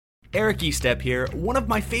Eric Estep here. One of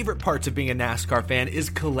my favorite parts of being a NASCAR fan is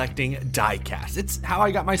collecting diecasts. It's how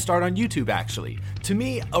I got my start on YouTube, actually. To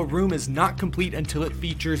me, a room is not complete until it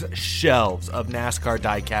features shelves of NASCAR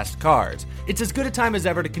diecast cars. It's as good a time as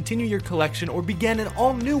ever to continue your collection or begin an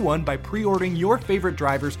all-new one by pre-ordering your favorite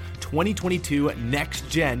driver's 2022 Next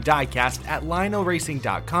Gen diecast at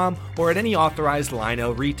LionelRacing.com or at any authorized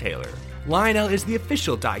Lionel retailer. Lionel is the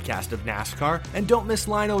official diecast of NASCAR, and don't miss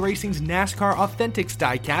Lionel Racing's NASCAR Authentics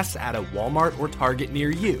diecasts at a Walmart or Target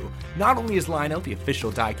near you. Not only is Lionel the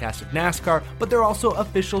official diecast of NASCAR, but they're also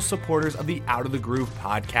official supporters of the Out of the Groove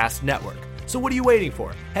podcast network. So what are you waiting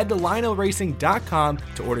for? Head to LionelRacing.com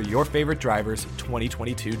to order your favorite driver's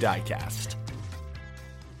 2022 diecast.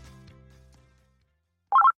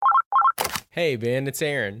 Hey Ben, it's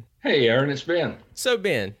Aaron. Hey Aaron, it's Ben. So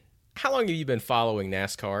Ben, how long have you been following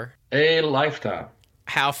NASCAR? A lifetime.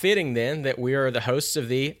 How fitting then that we are the hosts of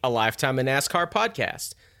the A Lifetime in NASCAR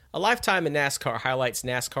podcast. A Lifetime in NASCAR highlights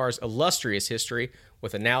NASCAR's illustrious history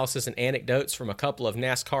with analysis and anecdotes from a couple of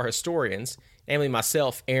NASCAR historians, namely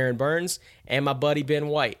myself, Aaron Burns, and my buddy Ben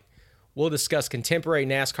White. We'll discuss contemporary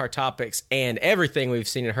NASCAR topics and everything we've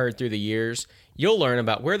seen and heard through the years. You'll learn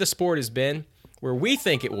about where the sport has been, where we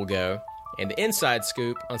think it will go, and the inside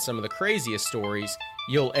scoop on some of the craziest stories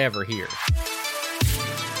you'll ever hear.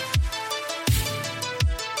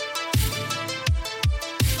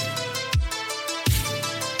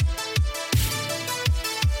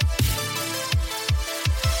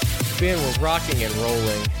 Ben, we're rocking and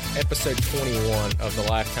rolling. Episode 21 of the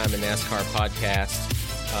Lifetime in NASCAR podcast.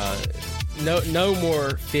 No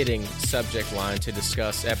more fitting subject line to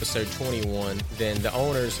discuss episode 21 than the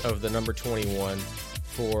owners of the number 21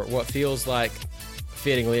 for what feels like,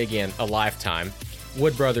 fittingly again, a lifetime.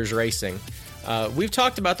 Wood Brothers Racing. We've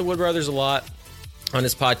talked about the Wood Brothers a lot on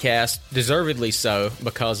this podcast, deservedly so,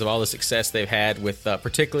 because of all the success they've had with,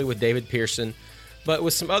 particularly with David Pearson, but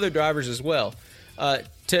with some other drivers as well.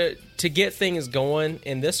 To get things going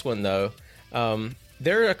in this one, though,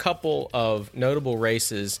 there are a couple of notable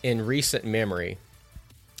races in recent memory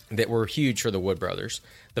that were huge for the Wood Brothers.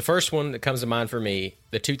 The first one that comes to mind for me,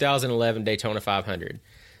 the 2011 Daytona 500.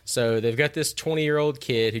 So they've got this 20-year-old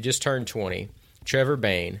kid who just turned 20, Trevor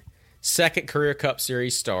Bayne, second career Cup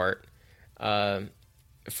Series start.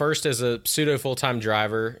 First as a pseudo full-time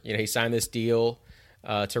driver, he signed this deal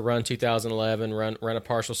to run 2011, run a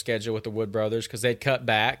partial schedule with the Wood Brothers because they'd cut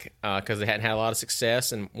back because they hadn't had a lot of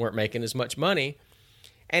success and weren't making as much money.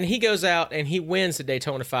 And he goes out and he wins the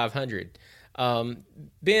Daytona 500.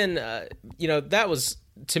 Ben, that was,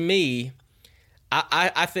 to me,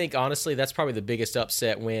 I think, honestly, that's probably the biggest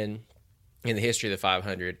upset win in the history of the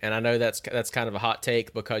 500. And I know that's kind of a hot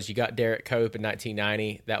take because you got Derek Cope in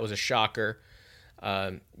 1990. That was a shocker.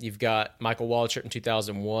 You've got Michael Waltrip in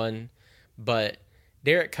 2001. But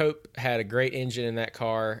Derek Cope had a great engine in that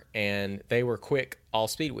car, and they were quick all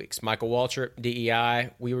speed weeks. Michael Waltrip, DEI,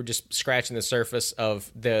 we were just scratching the surface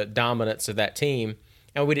of the dominance of that team,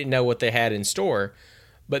 and we didn't know what they had in store.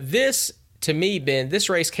 But this, to me, Ben, this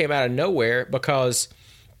race came out of nowhere because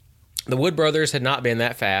the Wood Brothers had not been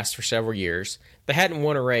that fast for several years. They hadn't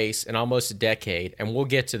won a race in almost a decade, and we'll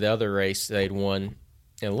get to the other race they'd won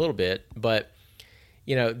in a little bit. But,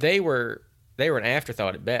 they were an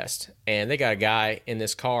afterthought at best, and they got a guy in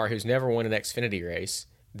this car who's never won an Xfinity race.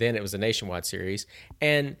 Then it was a Nationwide Series,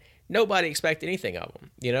 and nobody expected anything of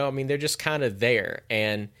them. They're just kind of there,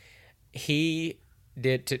 and he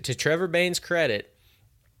did, to Trevor Bayne's credit,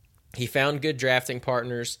 he found good drafting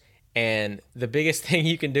partners, and the biggest thing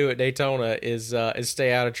you can do at Daytona is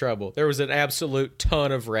stay out of trouble. There was an absolute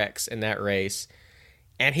ton of wrecks in that race,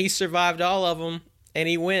 and he survived all of them, and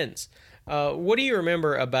he wins. What do you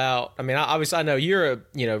remember about? Obviously, I know you're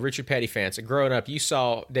a Richard Petty fan. So growing up, you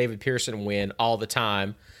saw David Pearson win all the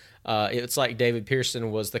time. It's like David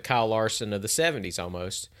Pearson was the Kyle Larson of the 70s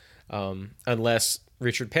almost, unless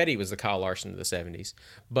Richard Petty was the Kyle Larson of the 70s.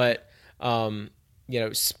 But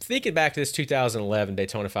thinking back to this 2011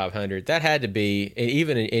 Daytona 500, that had to be,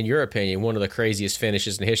 even in your opinion, one of the craziest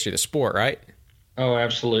finishes in the history of the sport, right? Oh,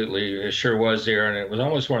 absolutely. It sure was, Aaron. It was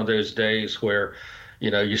almost one of those days where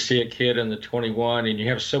you see a kid in the 21 and you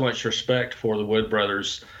have so much respect for the Wood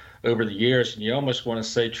Brothers over the years, and you almost want to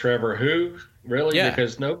say, Trevor, who? Really? Yeah.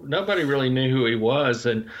 Because nobody really knew who he was.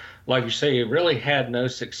 And like you say, he really had no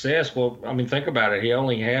success. Well, think about it. He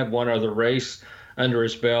only had one other race under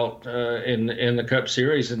his belt in the Cup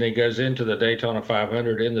Series, and he goes into the Daytona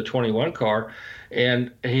 500 in the 21 car,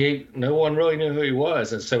 and no one really knew who he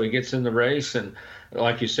was. And so he gets in the race, and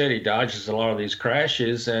like you said, he dodges a lot of these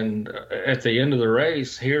crashes, and at the end of the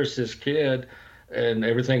race, here's this kid and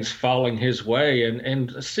everything's falling his way.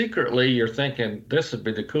 And secretly, you're thinking this would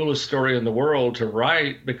be the coolest story in the world to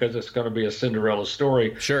write because it's going to be a Cinderella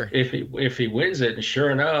story. Sure. If he wins it, and sure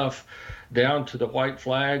enough, down to the white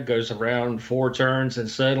flag, goes around 4 turns, and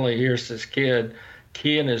suddenly here's this kid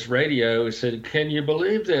keying his radio. He said, "Can you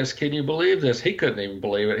believe this? Can you believe this?" He couldn't even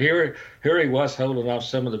believe it. Here he was holding off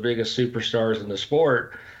some of the biggest superstars in the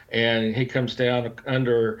sport, and he comes down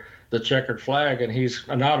under the checkered flag, and he's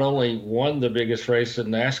not only won the biggest race in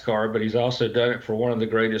NASCAR, but he's also done it for one of the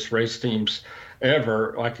greatest race teams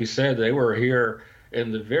ever. Like you said, they were here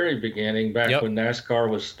in the very beginning, back when NASCAR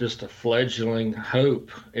was just a fledgling hope,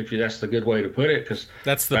 if that's the good way to put it. Because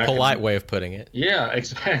that's the polite way of putting it. Yeah,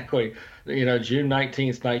 exactly. June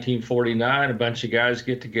 19th, 1949, a bunch of guys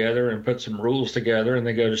get together and put some rules together, and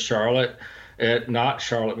they go to Charlotte, at not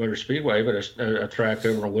Charlotte Motor Speedway, but a track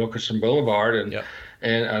over on Wilkerson Boulevard, and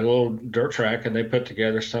a little dirt track, and they put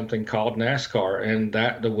together something called NASCAR, and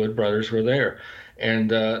the Wood brothers were there. And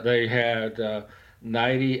they had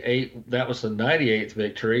 98, that was the 98th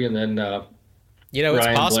victory, and then it's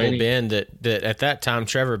Ryan possible, Blaney, Ben, that at that time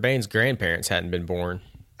Trevor Bayne's grandparents hadn't been born.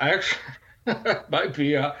 Actually, might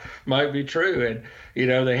be true. And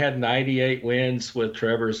they had 98 wins with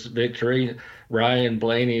Trevor's victory. Ryan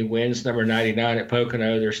Blaney wins number 99 at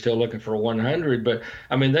Pocono. They're still looking for 100, but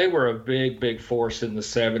I mean, they were a big force in the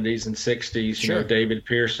 70s and 60s. Sure. David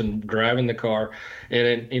Pearson driving the car,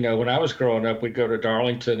 and when I was growing up, we'd go to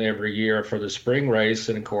Darlington every year for the spring race,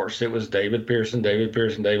 and of course, it was David Pearson.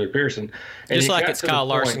 And just like it's Kyle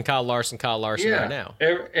Larson right now.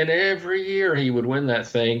 Every year he would win that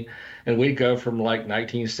thing. And we'd go from like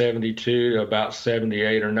 1972 to about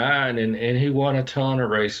 78 or 9, and he won a ton of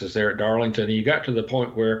races there at Darlington. And you got to the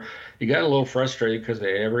point where you got a little frustrated because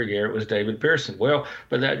every year it was David Pearson. Well,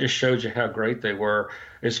 but that just shows you how great they were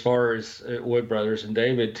as far as Wood brothers and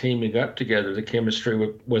David teaming up together. The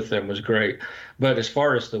chemistry with them was great. But as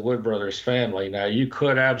far as the Wood brothers family, now you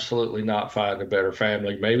could absolutely not find a better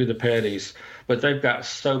family, maybe the Pettys, but they've got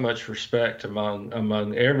so much respect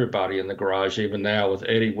among everybody in the garage, even now with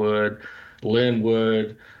Eddie Wood, Lynn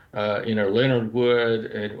Wood, Leonard Wood,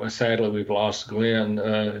 and sadly we've lost Glenn,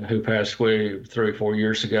 who passed away 3 or 4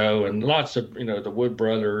 years ago, and lots of, the Wood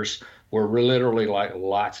brothers were literally like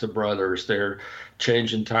lots of brothers. They're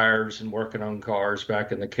changing tires and working on cars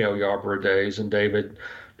back in the Cale Yarborough days, and David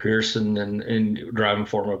Pearson and driving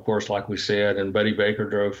for him, of course, like we said, and Buddy Baker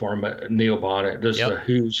drove for him. Neil Bonnet, just a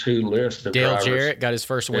who's who list of Dale drivers. Jarrett got his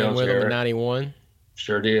first win with him in 91.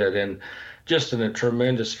 Sure did, and just in a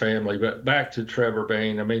tremendous family. But back to Trevor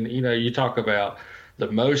Bayne. I mean, you talk about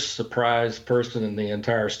the most surprised person in the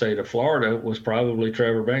entire state of Florida was probably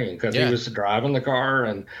Trevor Bayne, because he was driving the car,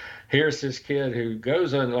 and here's this kid who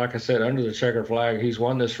goes in, like I said, under the checkered flag. He's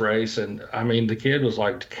won this race, and I mean, the kid was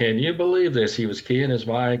like, "Can you believe this?" He was keying his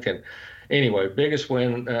mic, and anyway, biggest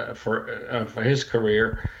win for his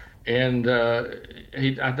career. And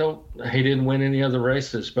he didn't win any other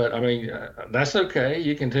races, but I mean, that's okay.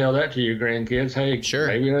 You can tell that to your grandkids. Hey, sure,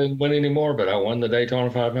 maybe I didn't win any more, but I won the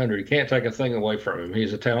Daytona 500. You can't take a thing away from him. He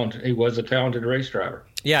was a talented race driver.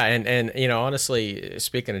 Yeah, and honestly,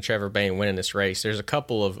 speaking of Trevor Bayne winning this race, there's a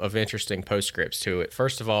couple of interesting postscripts to it.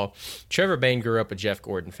 First of all, Trevor Bayne grew up a Jeff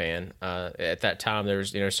Gordon fan. At that time, there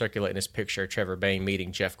was circulating this picture of Trevor Bayne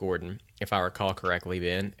meeting Jeff Gordon, if I recall correctly,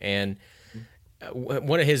 Ben, and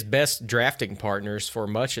one of his best drafting partners for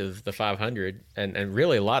much of the 500 and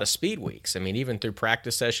really a lot of speed weeks. I mean, even through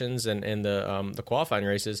practice sessions and the qualifying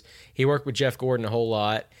races, he worked with Jeff Gordon a whole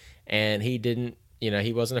lot, and he didn't.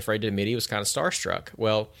 He wasn't afraid to admit he was kind of starstruck.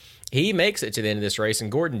 Well, he makes it to the end of this race,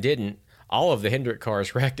 and Gordon didn't. All of the Hendrick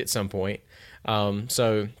cars wrecked at some point.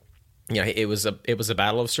 It was a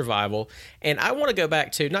battle of survival. And I want to go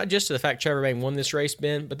back to not just to the fact Trevor Bayne won this race,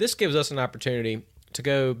 Ben, but this gives us an opportunity to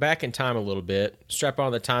go back in time a little bit, strap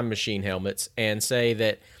on the time machine helmets, and say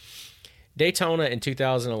that Daytona in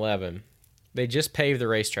 2011, they just paved the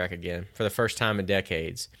racetrack again for the first time in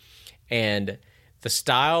decades. And the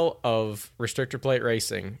style of restrictor plate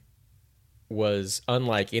racing was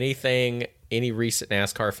unlike anything any recent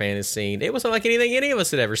NASCAR fan has seen. It was unlike anything any of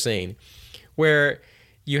us had ever seen, where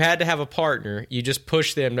you had to have a partner. You just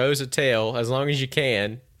push them nose to tail as long as you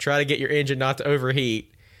can, try to get your engine not to overheat,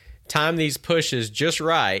 time these pushes just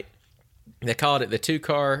right. They called it the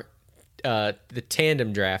two-car, the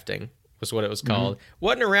tandem drafting was what it was called.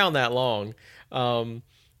 Wasn't around that long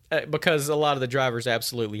because a lot of the drivers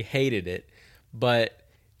absolutely hated it. But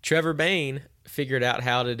Trevor Bayne figured out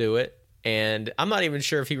how to do it, and I'm not even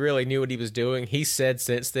sure if he really knew what he was doing. He said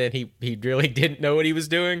since then he really didn't know what he was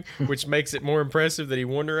doing, which makes it more impressive that he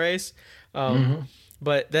won the race.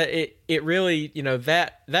 But it really,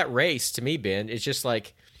 that race to me, Ben, is just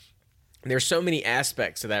like, there's so many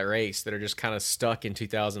aspects of that race that are just kind of stuck in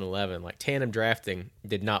 2011. Like tandem drafting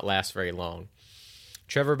did not last very long.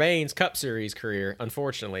 Trevor Bayne's Cup Series career,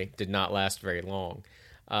 unfortunately, did not last very long.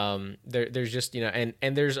 There's just, and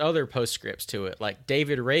there's other postscripts to it. Like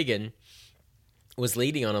David Reagan was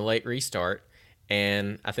leading on a late restart,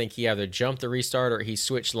 and I think he either jumped the restart or he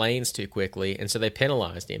switched lanes too quickly, and so they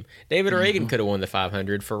penalized him. David Reagan could have won the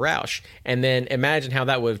 500 for Roush, and then imagine how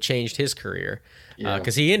that would have changed his career,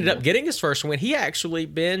 because he ended up getting his first win. He actually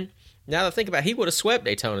now that I think about it, he would have swept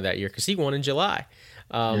Daytona that year because he won in July.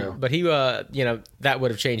 But he, that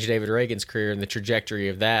would have changed David Reagan's career and the trajectory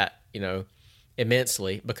of that,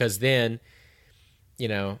 immensely, because then,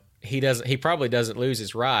 he probably doesn't lose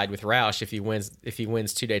his ride with Roush if he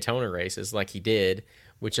wins 2 Daytona races like he did,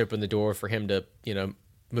 which opened the door for him to,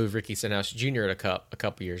 move Ricky Stenhouse Jr. a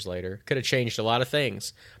couple years later. Could have changed a lot of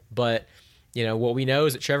things. But, what we know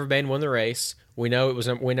is that Trevor Bayne won the race. We know it was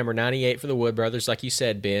win number 98 for the Wood Brothers, like you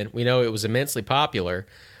said, Ben. We know it was immensely popular.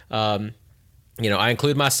 I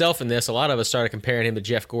include myself in this. A lot of us started comparing him to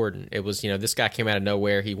Jeff Gordon. It was, this guy came out of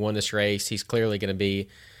nowhere. He won this race. He's clearly going to be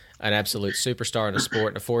an absolute superstar in the sport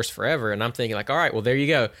and a force forever. And I'm thinking like, all right, well, there you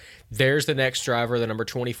go. There's the next driver, the number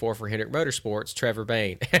 24 for Hendrick Motorsports, Trevor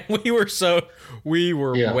Bayne. And we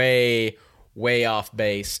were way, way off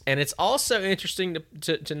base. And it's also interesting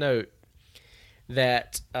to note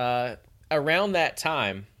that around that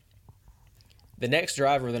time, the next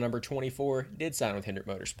driver, the number 24, did sign with Hendrick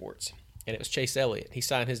Motorsports. And it was Chase Elliott. He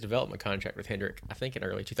signed his development contract with Hendrick, I think, in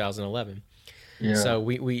early 2011. Yeah. So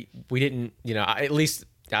we didn't, at least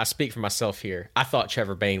I speak for myself here. I thought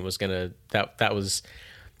Trevor Bayne was gonna that was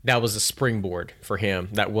a springboard for him.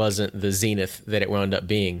 That wasn't the zenith that it wound up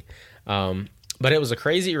being. But it was a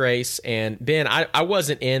crazy race. And Ben, I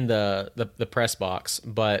wasn't in the press box,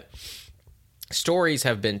 but stories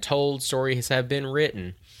have been told, stories have been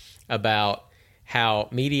written about how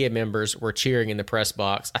media members were cheering in the press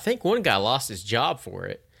box. I think one guy lost his job for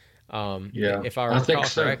it, if I recall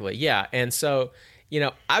correctly. Yeah, and so,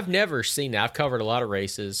 I've never seen that. I've covered a lot of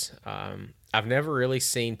races. I've never really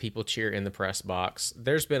seen people cheer in the press box.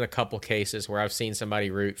 There's been a couple cases where I've seen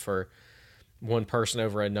somebody root for one person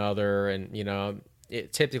over another, and,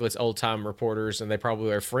 typically it's old-time reporters, and they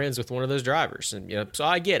probably are friends with one of those drivers. And, so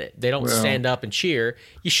I get it. They don't stand up and cheer.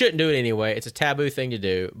 You shouldn't do it anyway. It's a taboo thing to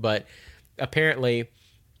do, but apparently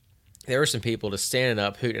there were some people just standing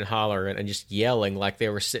up, hooting and hollering and just yelling like they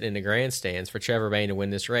were sitting in the grandstands for Trevor Bayne to win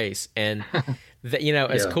this race. And,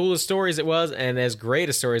 as cool as stories it was and as great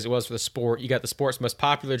a story as it was for the sport, you got the sport's most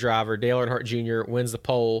popular driver, Dale Earnhardt Jr., wins the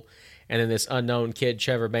pole, and then this unknown kid,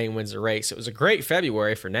 Trevor Bayne, wins the race. It was a great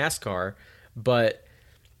February for NASCAR, but,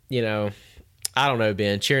 I don't know,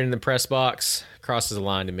 Ben, cheering in the press box crosses the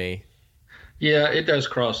line to me. Yeah, it does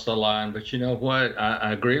cross the line, but you know what?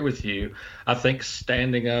 I agree with you. I think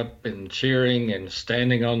standing up and cheering and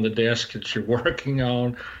standing on the desk that you're working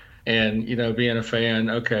on and, being a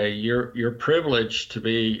fan, okay, you're privileged to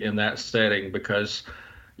be in that setting because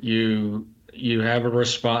you have a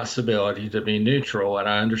responsibility to be neutral, and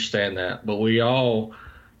I understand that. But we all,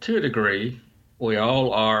 to a degree, we're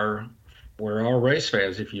all race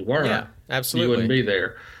fans. If you weren't, absolutely, you wouldn't be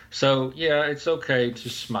there. So, it's okay to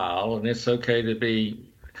smile, and it's okay to be,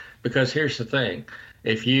 because here's the thing.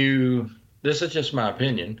 This is just my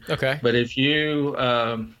opinion. Okay. But if you,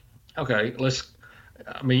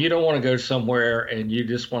 you don't want to go somewhere and you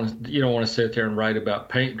don't want to sit there and write about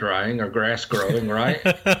paint drying or grass growing, right?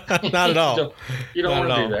 Not at all. You don't want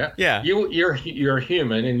to do that. Yeah. You're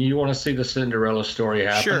human, and you want to see the Cinderella story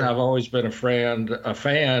happen. Sure. I've always been a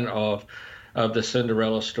fan of the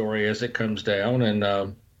Cinderella story as it comes down,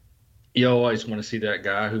 and you always want to see that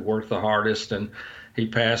guy who worked the hardest, and he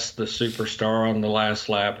passed the superstar on the last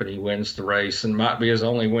lap and he wins the race, and might be his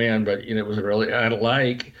only win, but it was really, I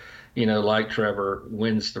like Trevor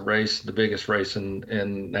wins the race, the biggest race in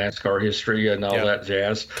NASCAR history and all that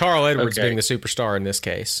jazz. Carl Edwards being the superstar in this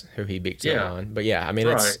case, who he beat on. But you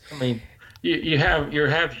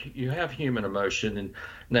have human emotion, and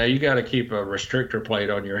now you got to keep a restrictor plate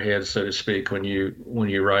on your head, so to speak, when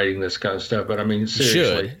you're writing this kind of stuff. But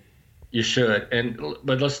seriously. You should.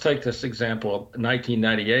 But let's take this example of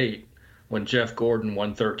 1998 when Jeff Gordon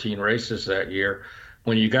won 13 races that year.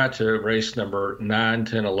 When you got to race number 9,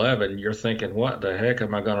 10, 11, you're thinking, what the heck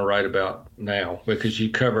am I going to write about now? Because you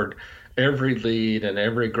covered every lead and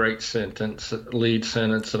every great lead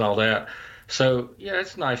sentence and all that. So,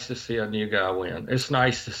 it's nice to see a new guy win. It's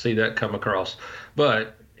nice to see that come across.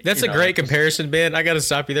 But that's a great comparison, Ben. I got to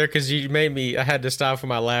stop you there because I had to stop for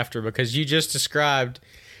my laughter because you just described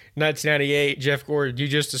 1998, Jeff Gordon, you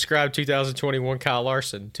just described 2021 Kyle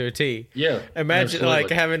Larson to a T. Yeah. Imagine absolutely. like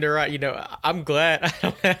having to write, I'm glad I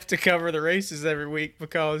don't have to cover the races every week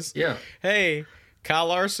because, hey, Kyle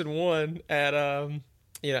Larson won at,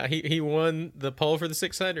 he won the pole for the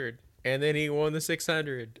 600. And then he won the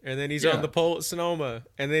 600, and then he's on the pole at Sonoma,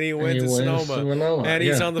 and then he wins at Sonoma, and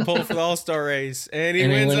he's on the pole for the All-Star race, and he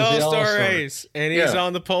wins the All-Star race, and he's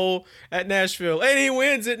on the pole at Nashville, and he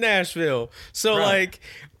wins at Nashville. So,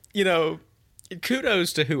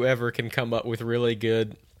 kudos to whoever can come up with really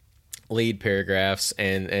good lead paragraphs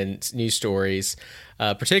and news stories,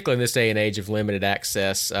 particularly in this day and age of limited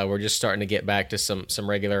access. We're just starting to get back to some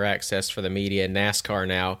regular access for the media and NASCAR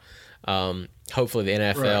now. Hopefully the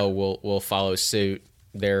NFL will follow suit.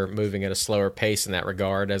 They're moving at a slower pace in that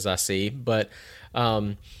regard, as I see. But,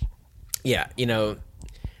 there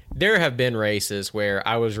have been races where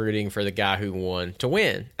I was rooting for the guy who won to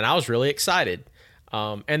win, and I was really excited.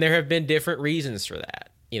 And there have been different reasons for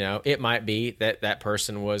that. It might be that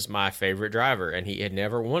person was my favorite driver, and he had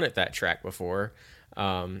never won at that track before.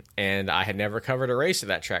 And I had never covered a race at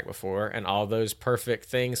that track before, and all those perfect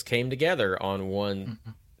things came together on one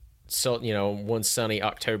sunny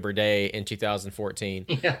October day in 2014.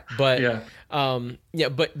 But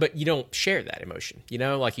you don't share that emotion,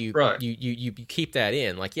 you keep that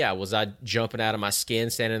in. Was I jumping out of my skin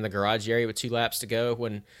standing in the garage area with 2 laps to go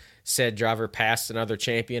when said driver passed another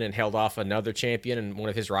champion and held off another champion and one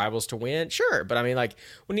of his rivals to win? Sure. But I mean,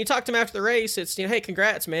 when you talk to him after the race, it's, hey,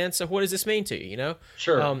 congrats, man. So what does this mean to you?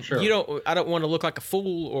 Sure. I don't want to look like a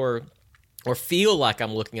fool or feel like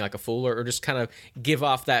I'm looking like a fool, or just kind of give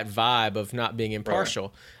off that vibe of not being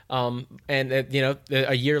impartial. A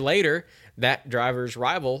year later, that driver's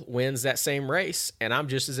rival wins that same race, and I'm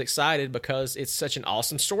just as excited because it's such an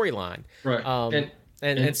awesome storyline. Right.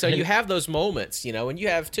 And so you have those moments, and you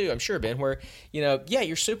have too, I'm sure, Ben, where,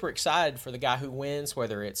 you're super excited for the guy who wins,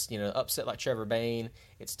 whether it's, upset like Trevor Bayne,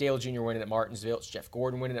 it's Dale Jr. winning at Martinsville, it's Jeff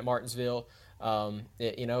Gordon winning at Martinsville.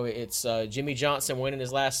 It's Jimmy Johnson winning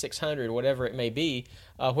his last 600, whatever it may be,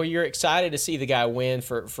 where you're excited to see the guy win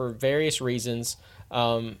for various reasons.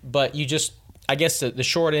 But you just, I guess the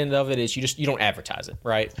short end of it is you don't advertise it,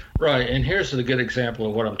 right? Right. And here's a good example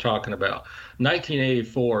of what I'm talking about.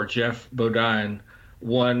 1984, Jeff Bodine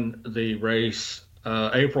won the race,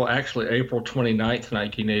 April 29th,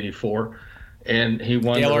 1984. And he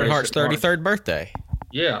won Dale Earnhardt's 33rd birthday.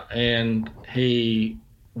 Yeah. And he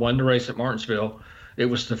won the race at Martinsville. It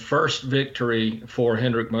was the first victory for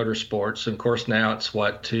Hendrick Motorsports, and of course now it's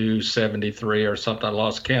 273 or something. I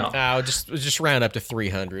lost count. Just round up to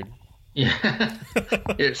 300. Yeah,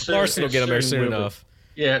 Larson will get them there soon enough.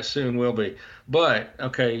 Yeah, it soon will be. But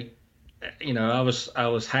okay, I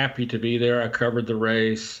was happy to be there. I covered the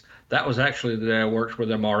race. That was actually the day I worked with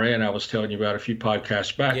MRN. I was telling you about a few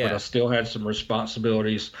podcasts back, but I still had some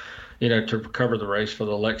responsibilities, to cover the race for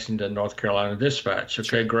the Lexington, North Carolina Dispatch.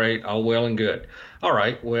 Okay, great. All well and good. All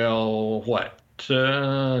right. Well,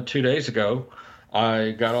 2 days ago, I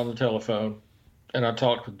got on the telephone and I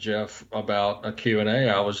talked with Jeff about a Q&A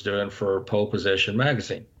I was doing for Pole Position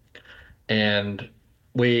magazine. And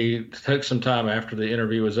we took some time after the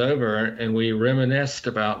interview was over and we reminisced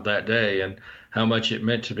about that day and how much it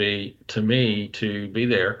meant to me to be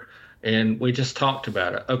there. And we just talked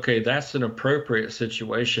about it. Okay, that's an appropriate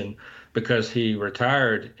situation because he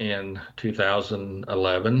retired in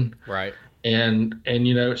 2011. Right. And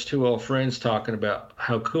it's 2 old friends talking about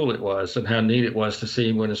how cool it was and how neat it was to see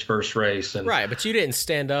him win his first race. And right, but you didn't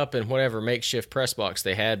stand up in whatever makeshift press box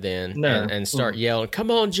they had then and start yelling, "Come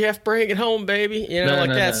on, Jeff, bring it home, baby!"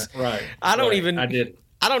 That's right. I don't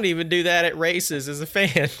even do that at races as a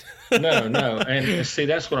fan. No, and see,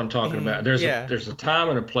 that's what I'm talking about. There's a time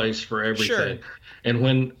and a place for everything. Sure. And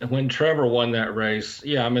when Trevor won that race,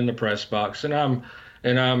 I'm in the press box, and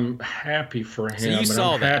I'm happy for him, and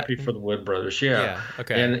I'm happy for the Wood brothers. Yeah.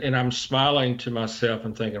 Okay. And I'm smiling to myself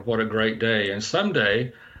and thinking, what a great day. And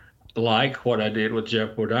someday, like what I did with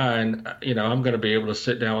Jeff Bodine, I'm going to be able to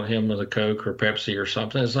sit down with him with a Coke or Pepsi or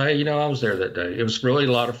something and say, I was there that day. It was really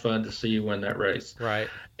a lot of fun to see you win that race. Right.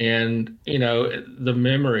 And, the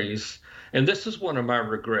memories, and this is one of my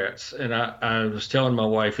regrets. And I was telling my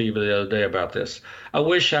wife Eva the other day about this. I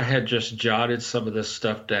wish I had just jotted some of this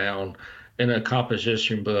stuff down in a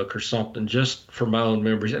composition book or something just for my own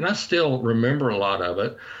memories. And I still remember a lot of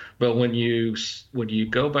it. But when you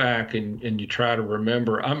go back and you try to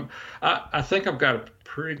remember, I think I've got a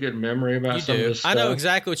pretty good memory about some of this stuff. I know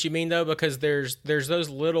exactly what you mean, though, because there's those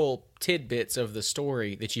little tidbits of the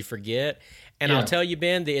story that you forget. And I'll tell you,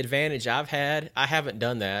 Ben, the advantage I've had, I haven't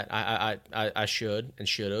done that. I should and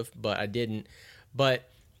should have, but I didn't. But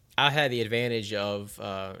I had the advantage of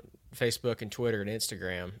Facebook and Twitter and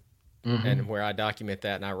Instagram, and where I document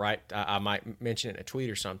that, and I might mention it in a tweet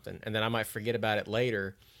or something, and then I might forget about it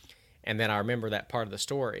later, and then I remember that part of the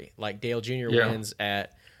story. Like Dale Jr. wins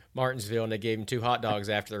at Martinsville, and they gave him 2 hot dogs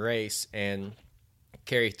after the race, and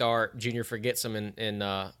Kerry Tharp Jr. forgets them in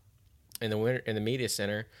the media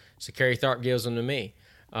center, so Kerry Tharp gives them to me.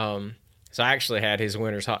 So I actually had his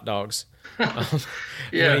winner's hot dogs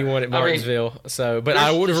when he won at Martinsville. But I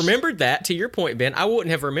would have remembered that. To your point, Ben, I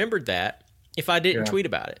wouldn't have remembered that if I didn't tweet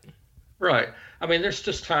about it. Right. I mean, there's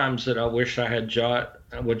just times that I wish I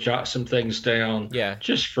would jot some things down. Yeah.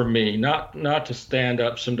 Just for me, not to stand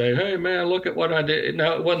up someday. Hey man, look at what I did.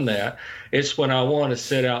 No, it wasn't that. It's when I want to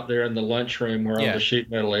sit out there in the lunchroom where all the sheet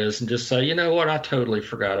metal is and just say, you know what, I totally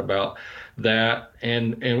forgot about that,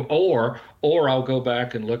 or I'll go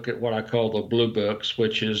back and look at what I call the Blue Books,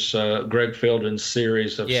 which is Greg Fielding's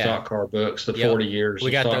series of stock car books, the 40 years.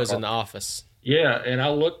 We got those car. In the office. Yeah, and I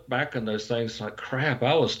look back on those things like, crap,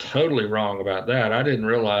 I was totally wrong about that. I didn't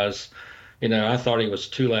realize, I thought he was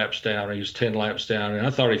 2 laps down, or he was 10 laps down, and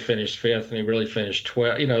I thought he finished 5th, and he really finished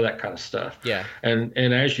 12th, that kind of stuff. Yeah. And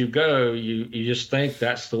as you go, you just think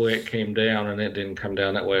that's the way it came down, and it didn't come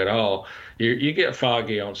down that way at all. You get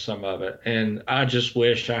foggy on some of it, and I just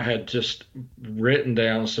wish I had just written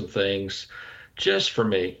down some things just for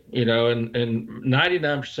me, and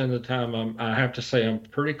 99% of the time I have to say I'm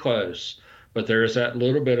pretty close. But there's that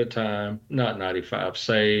little bit of time, not 95,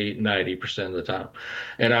 say 90% of the time.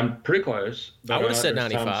 And I'm pretty close. I would have said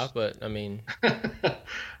 95, but I mean.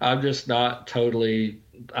 I'm just not totally,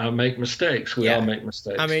 I make mistakes. We all make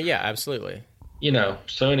mistakes. I mean, yeah, absolutely.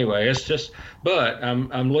 So anyway, it's just, but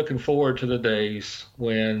I'm looking forward to the days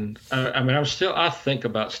when, I think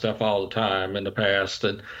about stuff all the time in the past,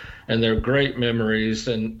 and they're great memories,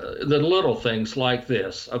 and the little things like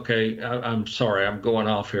this. Okay, I'm sorry, I'm going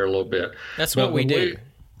off here a little bit. That's what we do.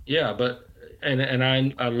 And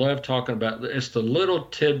I love talking about it's the little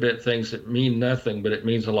tidbit things that mean nothing, but it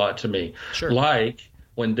means a lot to me. Sure. Like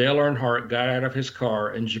when Dale Earnhardt got out of his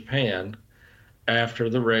car in Japan after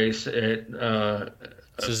the race at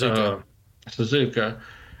Suzuka,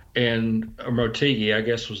 and Motegi, I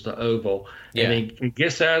guess, was the oval. Yeah. And he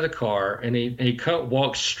gets out of the car, and he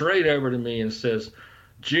walks straight over to me and says,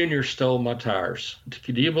 Junior stole my tires.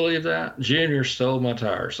 Do you believe that? Junior stole my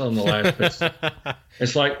tires on the last pit.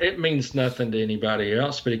 It's like, it means nothing to anybody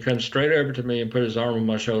else, but he comes straight over to me and put his arm on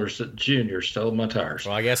my shoulder and said, Junior stole my tires.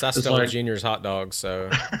 Well, I guess I stole Junior's hot dogs,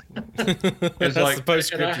 so that's the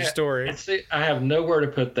post-scripture story. See, I have nowhere to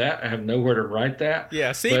put that. I have nowhere to write that.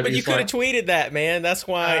 Yeah, see, but you could have tweeted that, man. That's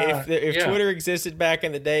why if Twitter existed back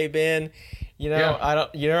in the day, Ben, you're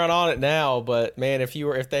not on it now, but man, if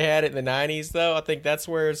they had it in the 90s, though, I think that's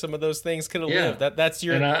where some of those things could have lived. That's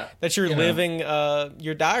your living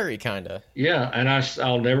your diary, kind of. Yeah, and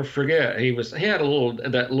I'll never forget. He had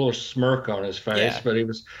that little smirk on his face, but he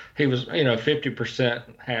was 50%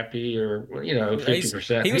 happy, or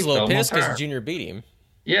 50%. He was a little pissed because Junior beat him.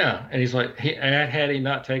 Yeah, and he's like, had he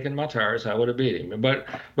not taken my tires, I would have beat him. But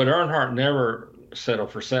Earnhardt never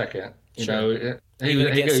settled for second. Even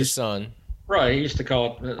against his son. Right, he used to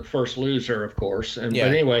call it the first loser, of course. But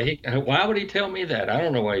anyway, why would he tell me that? I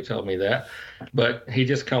don't know why he told me that. But he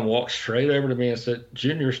just walked straight over to me and said,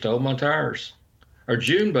 Junior stole my tires. Or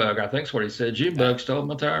Junebug, I think is what he said. Junebug stole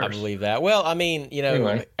my tires. I believe that. Well, I mean,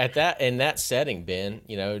 anyway. In that setting, Ben,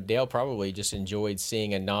 Dale probably just enjoyed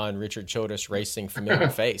seeing a non-Richard Childress racing familiar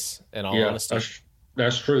face, in all honesty.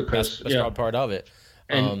 That's true. That's probably part of it.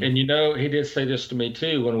 And he did say this to me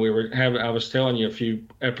too when we were I was telling you a few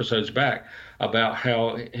episodes back about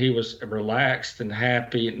how he was relaxed and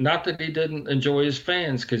happy. Not that he didn't enjoy his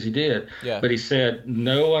fans, because he did. Yeah. But he said,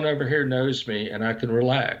 no one over here knows me, and I can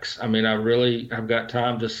relax. I mean, I've got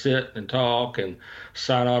time to sit and talk and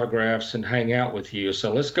sign autographs and hang out with you.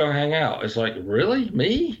 So let's go hang out. It's like, really?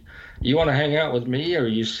 Me? You want to hang out with me? Are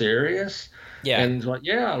you serious? Yeah. And it's like,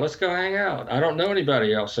 yeah, let's go hang out. I don't know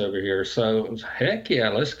anybody else over here. So heck yeah,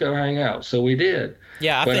 let's go hang out. So we did.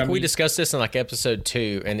 Yeah, I think we discussed this in like episode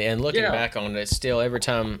 2, and looking back on it, still every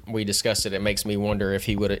time we discussed it, it makes me wonder if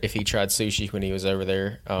he tried sushi when he was over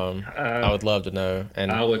there. I would love to know.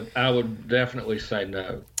 And I would definitely say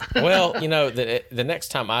no. Well, the next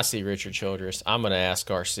time I see Richard Childress, I'm going to ask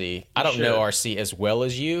RC. I don't know RC as well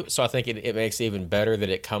as you, so I think it makes it even better that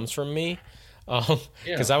it comes from me.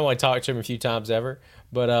 Because I've only talked to him a few times ever,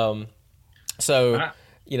 but that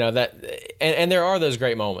and there are those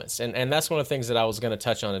great moments, and that's one of the things that I was going to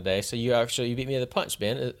touch on today. So you beat me to the punch,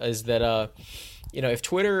 Ben. Is that if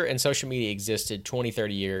Twitter and social media existed 20,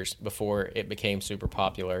 30 years before it became super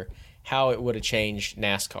popular, how it would have changed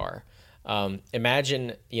NASCAR.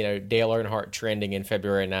 Imagine, Dale Earnhardt trending in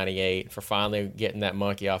February '98 for finally getting that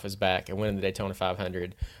monkey off his back and winning the Daytona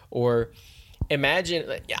 500. Or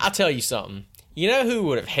imagine, I'll tell you something. You know who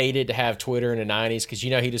would have hated to have Twitter in the '90s? Because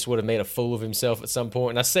he just would have made a fool of himself at some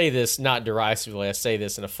point. And I say this not derisively. I say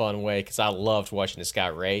this in a fun way because I loved watching this guy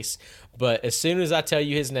race. But as soon as I tell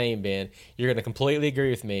you his name, Ben, you're going to completely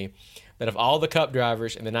agree with me that of all the Cup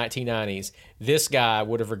drivers in the 1990s, this guy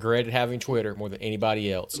would have regretted having Twitter more than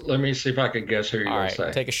anybody else. Let me see if I can guess who you're going to say. All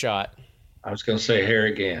right, take a shot. I was going to say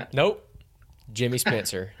Harry Gant. Nope. Jimmy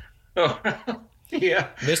Spencer. Oh, yeah.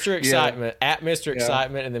 Mr. Excitement, at Mr.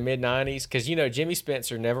 Excitement in the mid-90s, because, Jimmy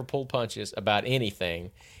Spencer never pulled punches about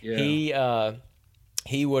anything. Yeah.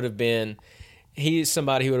 He would have been – he's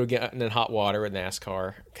somebody who would have gotten in hot water with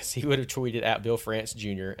NASCAR because he would have tweeted at Bill France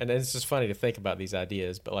Jr. And it's just funny to think about these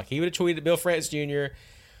ideas. But, he would have tweeted at Bill France Jr.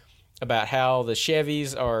 about how the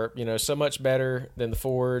Chevys are, so much better than the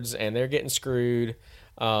Fords and they're getting screwed.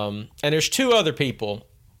 And there's two other people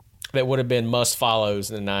that would have been must-follows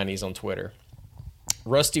in the 90s on Twitter.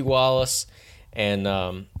 Rusty Wallace and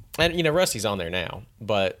Rusty's on there now.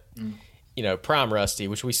 But Prime Rusty,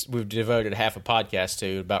 which we've devoted half a podcast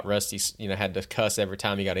to about Rusty, had to cuss every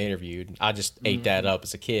time he got interviewed. I just ate that up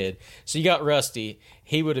as a kid. So you got Rusty.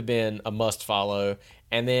 He would have been a must follow.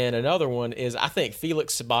 And then another one is, I think,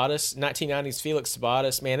 Felix Sabates, 1990s Felix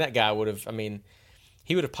Sabates. Man, that guy would have,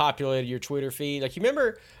 he would have populated your Twitter feed. You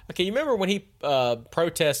remember when he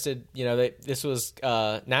protested, this was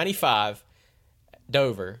 95,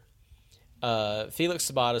 Dover. Felix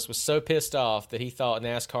Sabates was so pissed off that he thought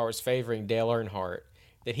NASCAR was favoring Dale Earnhardt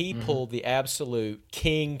that he pulled the absolute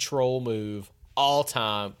king troll move all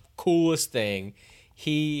time, coolest thing.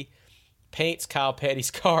 He paints Kyle Petty's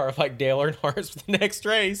car like Dale Earnhardt's for the next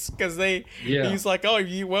race because he's like,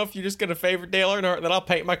 if you're just going to favor Dale Earnhardt, then I'll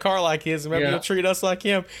paint my car like his and maybe you'll treat us like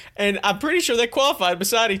him. And I'm pretty sure they qualified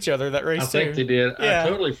beside each other that race. I think they did. Yeah.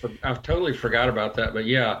 I totally forgot about that, but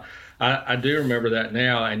yeah. I do remember that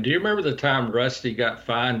now. And do you remember the time Rusty got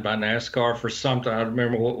fined by NASCAR for something? I don't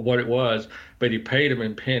remember what it was, but he paid him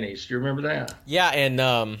in pennies. Do you remember that? Yeah, and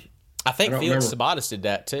I think Felix Sabates did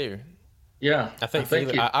that too. Yeah.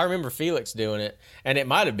 I remember Felix doing it, and it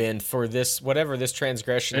might have been for this, whatever this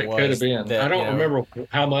transgression was. It could have been. I don't remember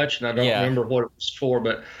how much, and I don't remember what it was for,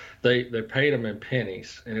 but they paid him in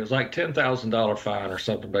pennies, and it was like $10,000 fine or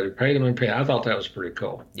something, but he paid him in pennies. I thought that was pretty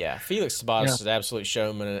cool. Yeah, Felix Sabates is an absolute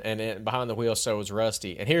showman, and behind the wheel, so was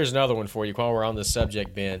Rusty. And here's another one for you while we're on this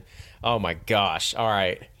subject, Ben. Oh, my gosh. All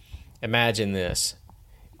right. Imagine this.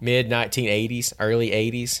 Mid-1980s, early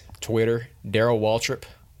 80s, Twitter, Darrell Waltrip.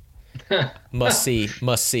 must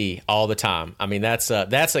see all the time. That's a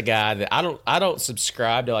guy that I don't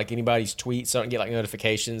subscribe to anybody's tweets, so I don't get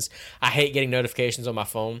notifications. I hate getting notifications on my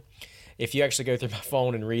phone. If you actually go through my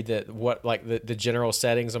phone and read the general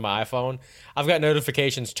settings on my iPhone, I've got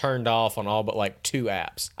notifications turned off on all but 2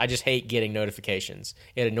 apps. I just hate getting notifications.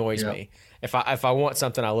 It annoys me. If I want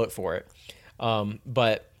something, I look for it.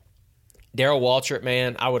 But Darrell Waltrip,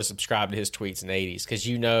 man, I would have subscribed to his tweets in the 80s because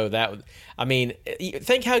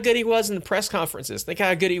think how good he was in the press conferences. Think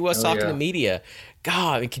how good he was talking to media.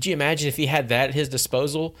 God, could you imagine if he had that at his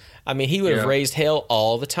disposal? He would have raised hell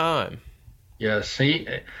all the time. Yes,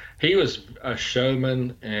 he was a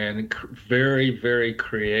showman and very, very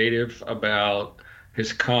creative about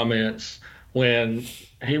his comments. When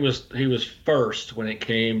he was first when it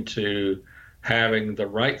came to having the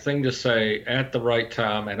right thing to say at the right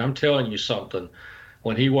time. And I'm telling you something,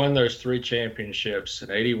 when he won those 3 championships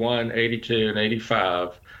in 81, 82, and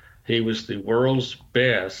 85, he was the world's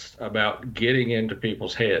best about getting into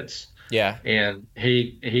people's heads. Yeah. And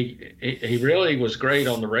he really was great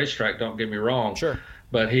on the racetrack, don't get me wrong. Sure.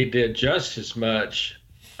 But he did just as much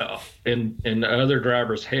in other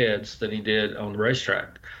drivers' heads than he did on the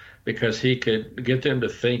racetrack because he could get them to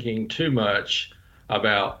thinking too much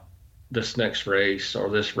about this next race or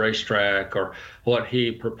this racetrack or what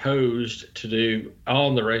he proposed to do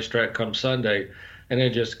on the racetrack come Sunday, and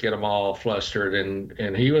then just get them all flustered.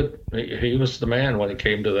 And he was the man when it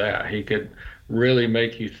came to that. He could really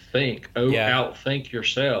make you think, outthink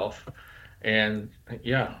yourself. And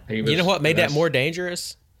he was. You know what made that more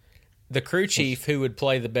dangerous? The crew chief who would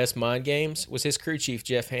play the best mind games was his crew chief,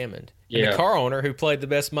 Jeff Hammond. And the car owner who played the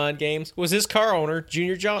best mind games was his car owner,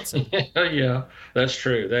 Junior Johnson. Yeah, that's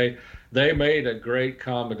true. They made a great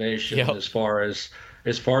combination as far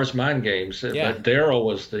as mind games. Yeah. But Darrell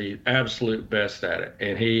was the absolute best at it,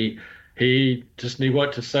 and he just knew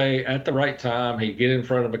what to say at the right time. He'd get in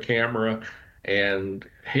front of a camera, and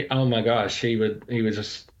he would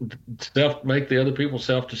just make the other people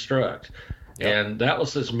self-destruct. Yep. And that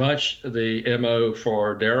was as much the MO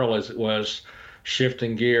for Darrell as it was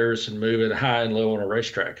shifting gears and moving high and low on a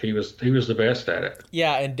racetrack. He was the best at it.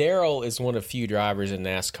 Yeah, and Darrell is one of few drivers in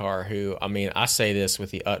NASCAR who, I mean, I say this with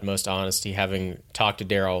the utmost honesty, having talked to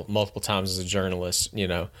Darrell multiple times as a journalist, you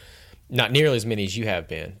know, not nearly as many as you have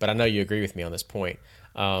been, but I know you agree with me on this point.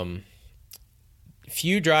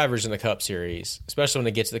 Few drivers in the Cup Series, especially when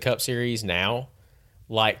they get to the Cup Series now,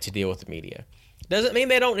 like to deal with the media. Doesn't mean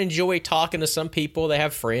they don't enjoy talking to some people. They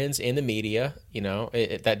have friends in the media, you know,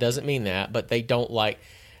 that doesn't mean that, but they don't like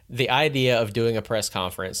the idea of doing a press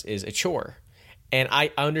conference is a chore. And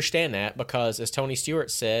I understand that because, as Tony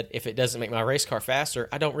Stewart said, if it doesn't make my race car faster,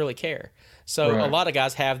 I don't really care. So Right. a lot of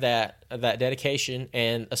guys have that dedication,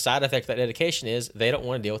 and a side effect of that dedication is they don't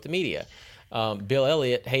want to deal with the media. Bill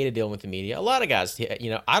Elliott hated dealing with the media. A lot of guys, you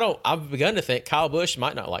know, I've begun to think Kyle Busch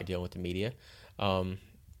might not like dealing with the media.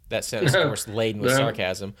 That sentence, of course, laden with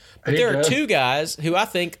sarcasm. But there are two guys who I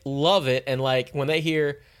think love it, and like when they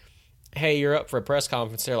hear, "Hey, you're up for a press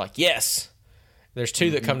conference," they're like, "Yes." There's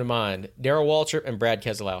two that come to mind: Darrell Waltrip and Brad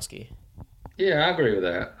Keselowski. Yeah, I agree with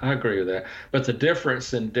that. But the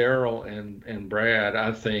difference in Darrell and Brad,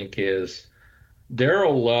 I think, is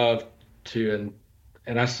Darrell loved to,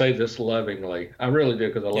 and I say this lovingly, I really do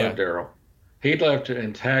because I love Darrell. He loved to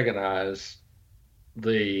antagonize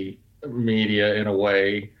the media in a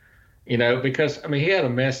way, you know, because I mean he had a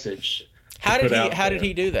message. How did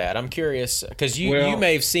he do that? I'm curious because you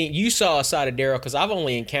may have you saw a side of Darrell, because I've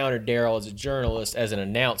only encountered Darrell as a journalist, as an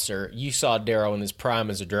announcer. You saw Darrell in his prime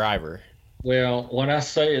as a driver. Well, when I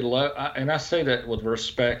say and I say that with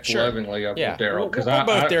respect, lovingly of Darrell, because we're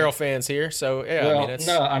both Darrell fans here, so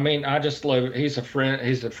yeah. I mean, I just love. He's a friend.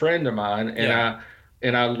 He's a friend of mine,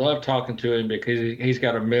 and I love talking to him because he's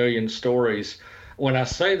got a million stories. When I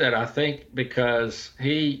say that, I think because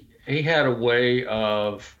he had a way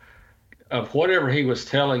of whatever he was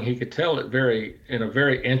telling, he could tell it in a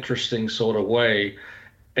very interesting sort of way,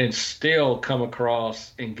 and still come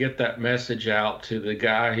across and get that message out to the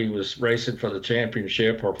guy he was racing for the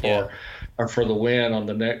championship or for the win on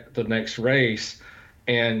the next race,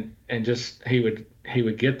 and just he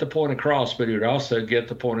would get the point across, but he would also get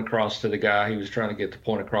the point across to the guy he was trying to get the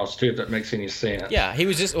point across to, if that makes any sense. Yeah, he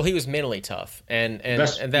was mentally tough, and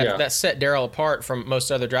that set Darrell apart from most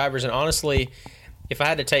other drivers. And honestly, if I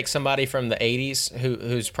had to take somebody from the 80s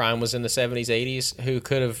whose prime was in the 70s, 80s, who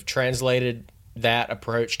could have translated that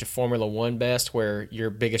approach to Formula One best, where your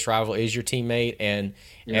biggest rival is your teammate and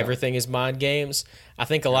everything is mind games, I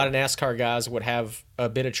think a lot of NASCAR guys would have a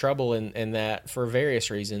bit of trouble in that for various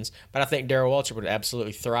reasons. But I think Darrell Waltrip would have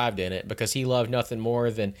absolutely thrived in it because he loved nothing more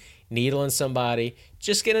than needling somebody,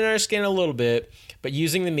 just getting under their skin a little bit, but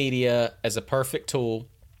using the media as a perfect tool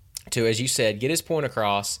to, as you said, get his point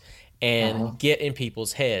across and get in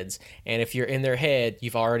people's heads. And if you're in their head,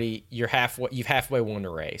 you've halfway won the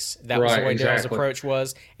race. That was the way Darrell's approach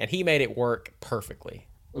was, and he made it work perfectly.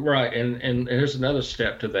 Right, and here's another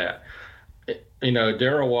step to that. You know,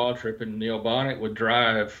 Darrell Waltrip and Neil Bonnet would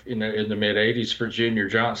drive, you know, in the mid '80s for Junior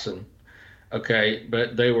Johnson. Okay,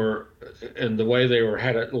 but they were, and the way they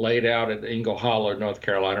had it laid out at Eagle Hollow, North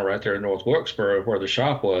Carolina, right there in North Wilkesboro, where the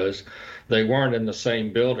shop was, they weren't in the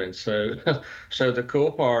same building. So the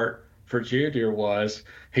cool part for Junior was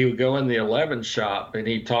he would go in the 11 shop and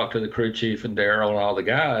he'd talk to the crew chief and Darrell and all the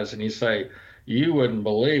guys, and he'd say, "You wouldn't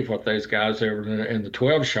believe what those guys over in the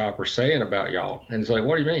 12 shop are saying about y'all." And he's like,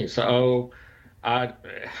 "What do you mean?" So,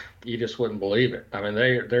 you just wouldn't believe it. I mean,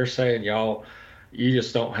 they're saying y'all, you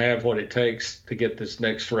just don't have what it takes to get this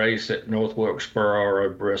next race at North Wilkesboro or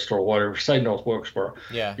Bristol or whatever. Say North Wilkesboro.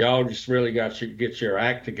 Yeah. Y'all just really got to get your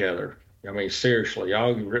act together. I mean, seriously,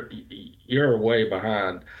 you're way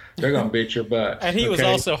behind. They're going to beat your butt. And he was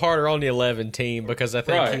also harder on the 11 team because I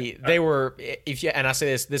think they were, and I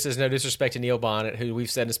say this is no disrespect to Neil Bonnet, who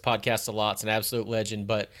we've said in this podcast a lot, is an absolute legend,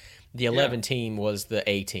 but the 11 team was the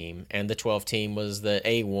A team and the 12 team was the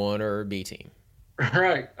A1 or B team.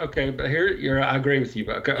 Right. Okay. But here, I agree with you.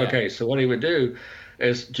 Okay. So what he would do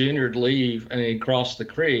is Junior would leave and he'd cross the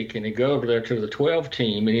creek and he'd go over there to the 12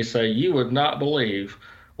 team and he'd say, "You would not believe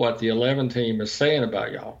what the 11 team is saying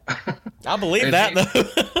about y'all." I believe that,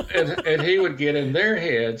 though. and he would get in their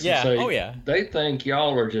heads and say, "They think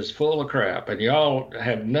y'all are just full of crap and y'all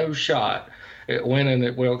have no shot at winning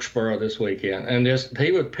at Wilkesboro this weekend." And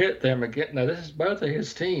he would pit them again. Now, this is both of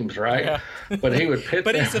his teams, right? Yeah. But he would pit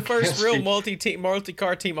but them. He's the first real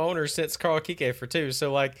multi-car team owner since Carl Kikefer, too.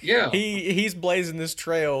 So, he's blazing this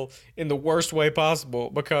trail in the worst way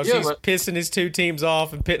possible because he's pissing his two teams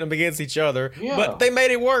off and pitting them against each other. Yeah. But they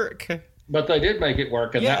made it work. But they did make it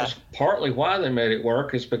work, and that was partly why they made it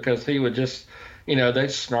work, is because he would just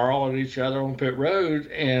they'd snarl at each other on pit road,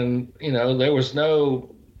 and there was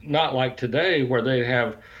not like today where they'd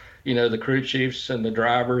have the crew chiefs and the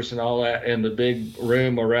drivers and all that in the big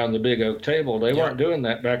room around the big oak table. They Yeah. weren't doing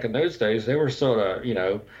that back in those days. They were sort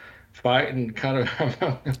of fighting kind of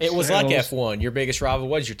among It was like themselves. F1. Your biggest rival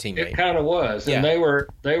was your It teammate. kind of was, Yeah. and they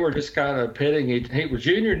were just kind of pitting.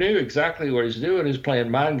 Junior knew exactly what he's doing. He's playing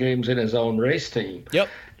mind games in his own race team. Yep.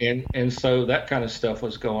 And so that kind of stuff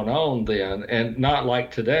was going on then, and not like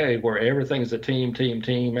today where everything's a team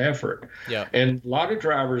effort. Yeah. And a lot of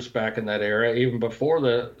drivers back in that era, even before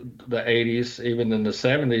the 80s, even in the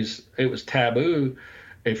 70s, it was taboo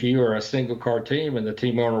if you were a single car team and the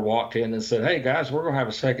team owner walked in and said, "Hey guys, we're going to have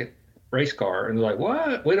a second race car," and they're like,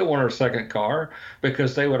 "What? We don't want our second car,"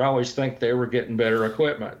 because they would always think they were getting better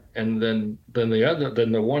equipment and than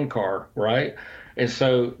the one car, right? And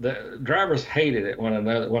so the drivers hated it when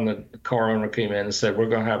the car owner came in and said, "We're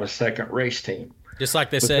going to have a second race team." Just like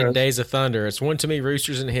they said in Days of Thunder, it's one too many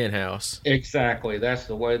roosters in the hen house. Exactly. That's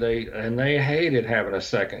the way they hated having a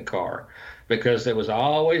second car, because there was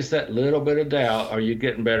always that little bit of doubt. Are you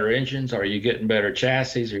getting better engines? Are you getting better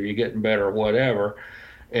chassis? Are you getting better whatever?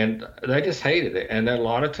 And they just hated it. And then a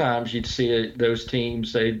lot of times you'd see those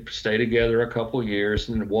teams, they'd stay together a couple years,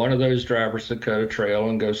 and one of those drivers would cut a trail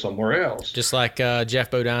and go somewhere else. Just like Jeff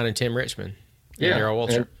Bodine and Tim Richmond. Yeah. Darrell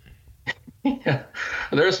Waltrip. Yeah.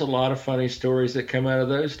 There's a lot of funny stories that come out of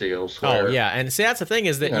those deals. Oh, yeah. And see, that's the thing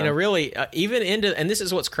is that, really, even and this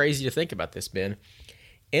is what's crazy to think about this, Ben.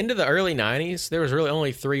 Into the early 90s, there was really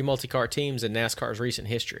only 3 multi-car teams in NASCAR's recent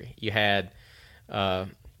history. You had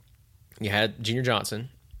Junior Johnson,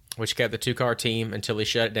 which kept the 2-car team until he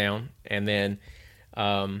shut it down. And then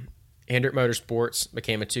Hendrick Motorsports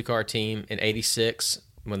became a 2-car team in 86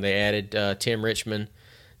 when they added Tim Richmond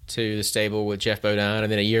to the stable with Jeff Bodine.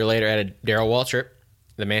 And then a year later added Darrell Waltrip,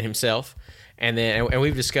 the man himself. And then and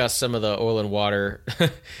we've discussed some of the oil and water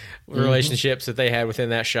relationships that they had within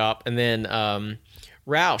that shop. And then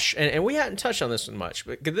Roush, and we hadn't touched on this one much,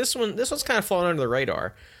 but this one's kind of flown under the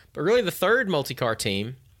radar. But really the third multi-car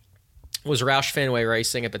team was Roush Fenway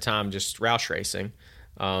Racing at the time, just Roush Racing.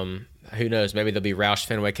 Who knows? Maybe there'll be Roush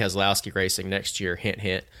Fenway Keselowski Racing next year. Hint,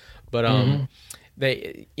 hint. But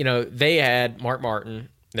they had Mark Martin.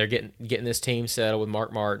 They're getting this team settled with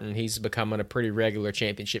Mark Martin. He's becoming a pretty regular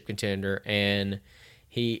championship contender, and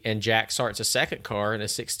Jack starts a second car in a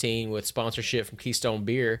 16 with sponsorship from Keystone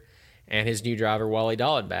Beer and his new driver Wally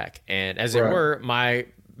Dallenbach. And as it were, my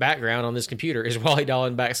background on this computer is Wally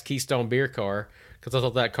Dallenbach's Keystone Beer car, because I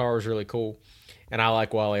thought that car was really cool, and I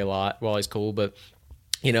like Wally a lot. Wally's cool, but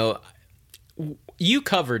you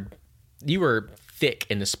were thick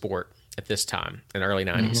in the sport at this time in the early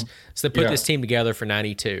 90s. So they put this team together for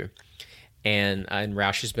 92, and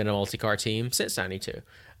Roush has been a multi-car team since 92.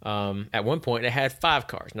 At one point, it had 5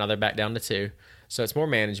 cars. Now they're back down to 2, so it's more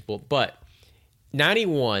manageable. But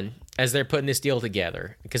 91, as they're putting this deal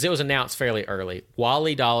together, because it was announced fairly early,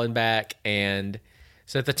 Wally Dallenbach, and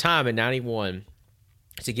so at the time in 91,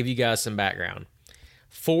 to give you guys some background,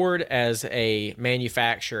 Ford as a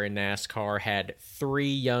manufacturer in NASCAR had 3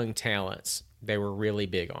 young talents they were really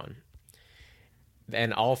big on.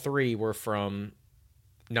 And all 3 were from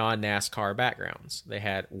non-NASCAR backgrounds. They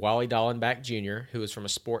had Wally Dallenbach Jr., who was from a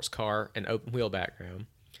sports car and open wheel background,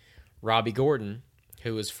 Robbie Gordon,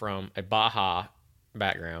 who was from a Baja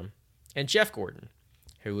background, and Jeff Gordon,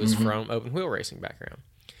 who was from open wheel racing background.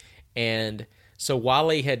 And so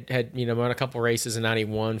Wally had won a couple races in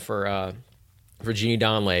 91 for Gene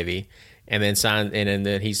Donlevy, and then signed, and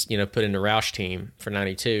then he's put in the Roush team for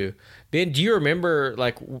 92. Ben, do you remember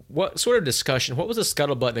what sort of discussion? What was the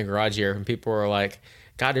scuttlebutt in the garage here when people were like,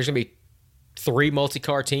 "God, there's gonna be 3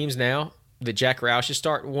 multi-car teams now that Jack Roush is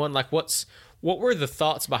starting one"? What were the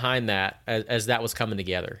thoughts behind that as that was coming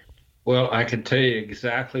together? Well, I can tell you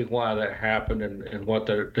exactly why that happened and what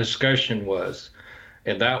the discussion was.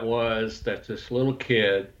 And that was that this little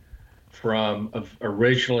kid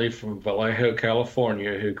originally from Vallejo,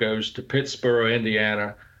 California, who goes to Pittsburgh,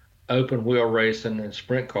 Indiana, open wheel racing and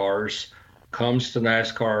sprint cars, comes to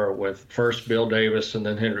NASCAR with first Bill Davis and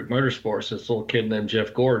then Hendrick Motorsports. This little kid named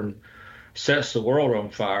Jeff Gordon sets the world on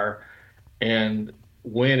fire, and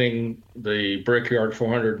winning the Brickyard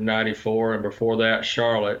 494, and before that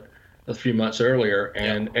Charlotte a few months earlier,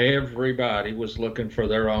 and everybody was looking for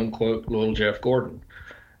their own, quote, little Jeff Gordon.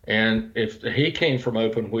 And if he came from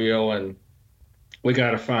open wheel, and we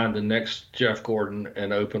got to find the next Jeff Gordon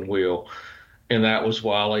and open wheel, and that was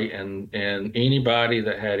Wally and anybody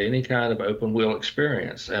that had any kind of open wheel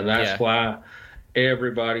experience. And that's why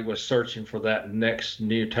everybody was searching for that next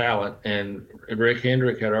new talent. And Rick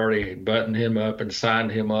Hendrick had already buttoned him up and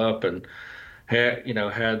signed him up and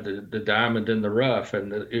had the diamond in the rough.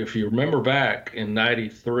 And if you remember back in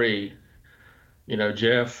 '93,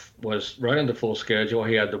 Jeff was running the full schedule.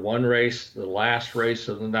 He had the one race, the last race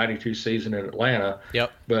of the '92 season in Atlanta.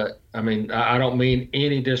 Yep. But I mean, I don't mean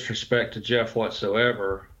any disrespect to Jeff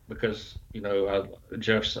whatsoever, because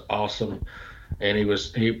Jeff's awesome, and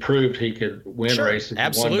he proved he could win races.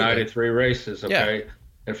 Absolutely. He won 93 races, okay, Yeah.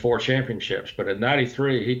 and 4 championships. But in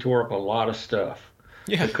 '93, he tore up a lot of stuff.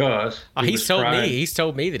 Yeah. Because he's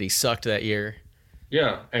told me that he sucked that year.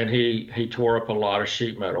 Yeah, and he tore up a lot of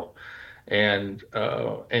sheet metal.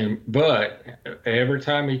 But every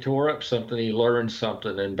time he tore up something, he learned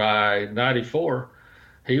something. And by '94,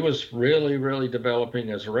 he was really, really developing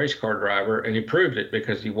as a race car driver, and he proved it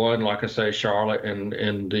because he won, like I say, Charlotte and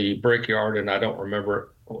in the Brickyard, and I don't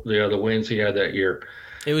remember the other wins he had that year.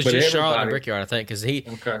 It was just Charlotte and Brickyard, I think, because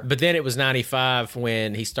Okay. But then it was '95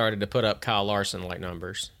 when he started to put up Kyle Larson like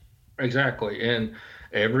numbers. Exactly, and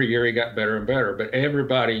every year he got better and better. But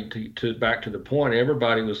everybody, to back to the point,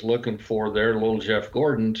 everybody was looking for their little Jeff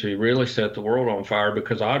Gordon to really set the world on fire,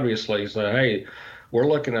 because obviously he said, hey, we're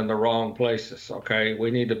looking in the wrong places, okay?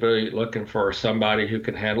 We need to be looking for somebody who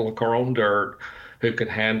can handle a car on dirt, who can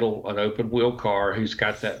handle an open wheel car, who's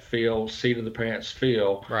got that feel, seat of the pants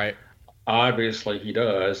feel. Right. Obviously he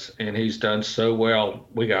does, and he's done so well,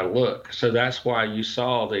 we got to look. So that's why you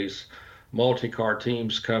saw these multi-car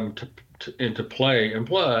teams come into play. And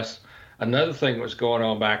plus, another thing that was going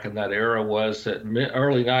on back in that era was that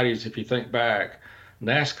early '90s, if you think back,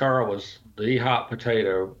 NASCAR was the hot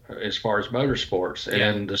potato as far as motorsports,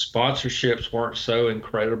 and the sponsorships weren't so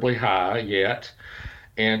incredibly high yet.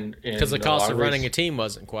 And because the cost of running a team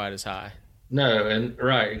wasn't quite as high. No, and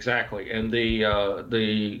right, exactly. And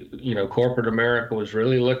the corporate America was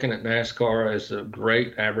really looking at NASCAR as a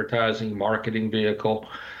great advertising, marketing vehicle.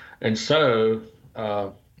 And so,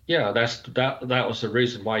 that was the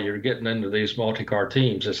reason why you're getting into these multi-car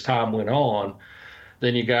teams. As time went on,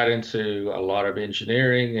 then you got into a lot of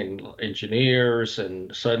engineering and engineers,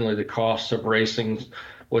 and suddenly the cost of racing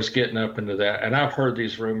was getting up into that. And I've heard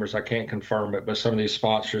these rumors, I can't confirm it, but some of these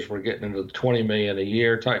sponsors were getting into the $20 million a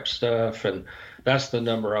year type stuff, and that's the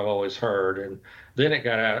number I've always heard. And then it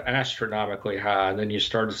got astronomically high, and then you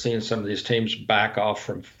started seeing some of these teams back off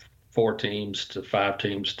from 4 teams to 5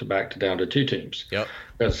 teams to back to down to 2 teams. Yep.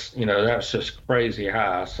 That's that's just crazy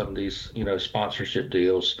high, some of these sponsorship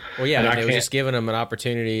deals. Well, yeah, and they were just giving them an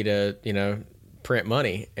opportunity to print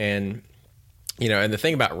money. And and the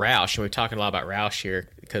thing about Roush, and we're talking a lot about Roush here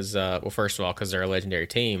because first of all, because they're a legendary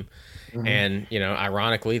team. Mm-hmm. And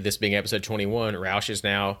ironically, this being episode 21, Roush is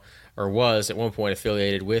now, or was at one point,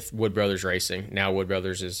 affiliated with Wood Brothers Racing. Now Wood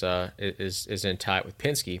Brothers is in tight with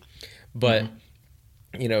Penske, but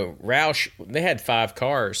Roush, they had 5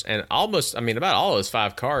 cars, and about all those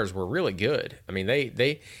 5 cars were really good. I mean,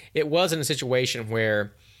 it wasn't a situation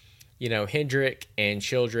where, Hendrick and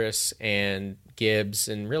Childress and Gibbs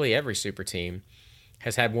and really every super team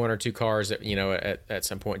has had 1 or 2 cars that, at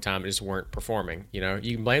some point in time just weren't performing. You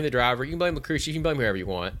can blame the driver, you can blame the crew, you can blame whoever you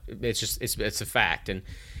want. It's just, it's a fact. And,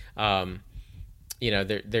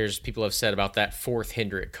 there's people have said about that 4th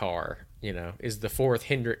Hendrick car, is the 4th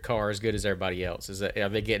Hendrick car as good as everybody else? Are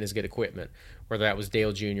they getting as good equipment? Whether that was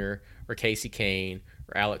Dale Jr. or Casey Kane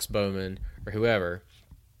or Alex Bowman or whoever,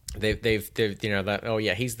 they've he's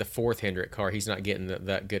the 4th Hendrick car. He's not getting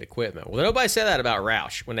that good equipment. Well, nobody said that about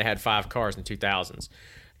Roush when they had 5 cars in the 2000s,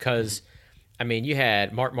 because you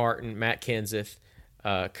had Mark Martin, Matt Kenseth,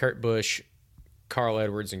 Kurt Busch, Carl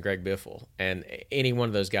Edwards, and Greg Biffle, and any one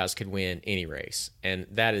of those guys could win any race, and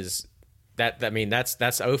that's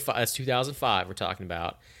 2005 we're talking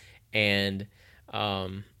about, and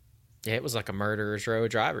it was like a murderer's row of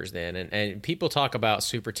drivers then, and people talk about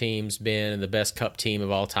super teams being the best Cup team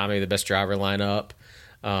of all time, maybe the best driver lineup.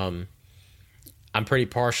 I'm pretty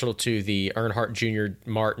partial to the Earnhardt Jr.,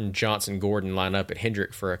 Martin, Johnson, Gordon lineup at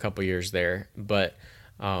Hendrick for a couple years there, but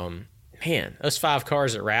those 5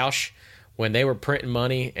 cars at Roush, when they were printing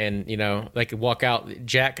money, and they could walk out,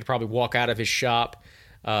 Jack could probably walk out of his shop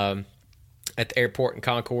at the airport in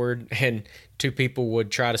Concord, and 2 people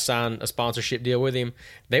would try to sign a sponsorship deal with him.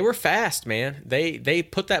 They were fast, man. They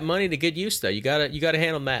put that money to good use, though. You gotta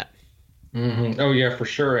handle that. Mm-hmm. Oh yeah, for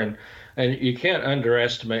sure. And you can't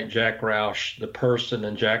underestimate Jack Roush, the person,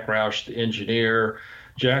 and Jack Roush, the engineer.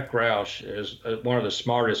 Jack Roush is one of the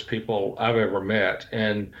smartest people I've ever met,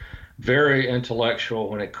 and very intellectual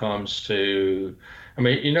when it comes to.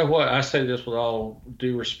 You know what? I say this with all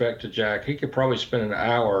due respect to Jack. He could probably spend an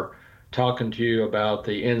hour talking to you about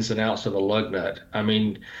the ins and outs of a lug nut.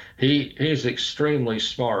 He's extremely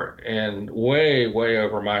smart and way, way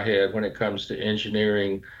over my head when it comes to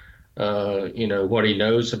engineering what he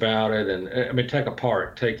knows about it. And I mean,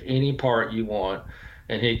 take any part you want,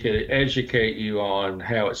 and he could educate you on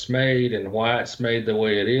how it's made and why it's made the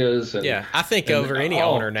way it is. Yeah, I think over any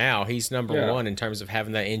owner now, he's number yeah, one in terms of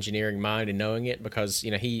having that engineering mind and knowing it, because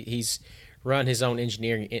he's run his own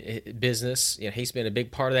engineering business. He's been a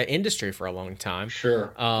big part of that industry for a long time.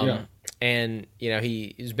 sure, yeah, And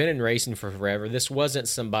he's been in racing for forever. This wasn't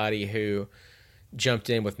somebody who jumped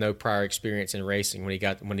in with no prior experience in racing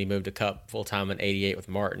when he moved to Cup full time in '88 with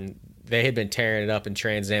Martin. They had been tearing it up in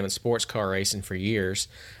Trans Am and sports car racing for years.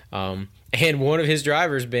 And one of his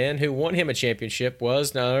drivers, Ben, who won him a championship,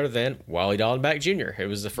 was none other than Wally Dallenbach Jr., who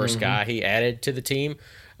was the first guy he added to the team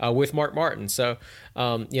with Mark Martin. So,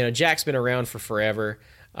 Jack's been around for forever.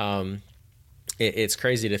 It's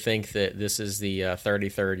crazy to think that this is the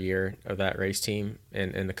 33rd year of that race team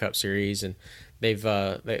in the Cup Series, and they've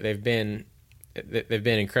been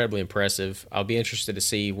incredibly impressive. I'll be interested to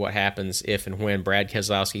see what happens if and when Brad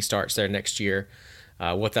Keselowski starts there next year,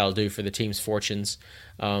 what that'll do for the team's fortunes.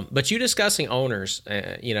 But you discussing owners,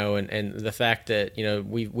 and the fact that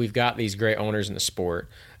we've got these great owners in the sport.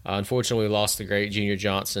 Unfortunately, we lost the great Junior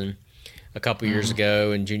Johnson a couple years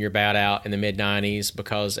ago, and Junior bowed out in the mid '90s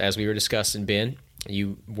because, as we were discussing, Ben,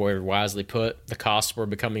 you were wisely put, the costs were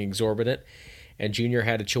becoming exorbitant, and Junior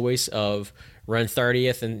had a choice of run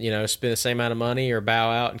 30th and spend the same amount of money, or bow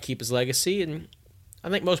out and keep his legacy. And I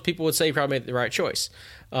think most people would say he probably made the right choice.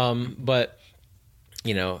 But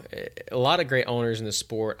a lot of great owners in the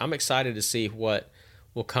sport. I'm excited to see what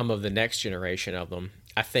will come of the next generation of them.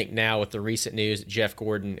 I think now with the recent news that Jeff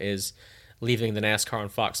Gordon is leaving the NASCAR on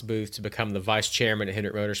Fox booth to become the vice chairman at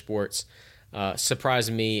Hendrick Motorsports,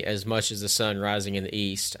 surprised me as much as the sun rising in the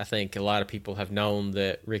east. I think a lot of people have known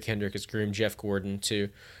that Rick Hendrick has groomed Jeff Gordon to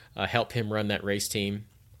help him run that race team,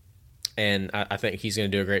 and I think he's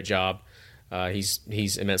going to do a great job.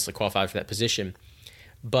 He's immensely qualified for that position.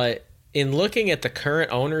 But in looking at the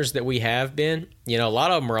current owners that we have been, a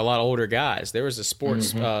lot of them are a lot older guys. There was a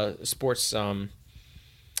sports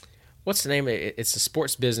what's the name of it? It's the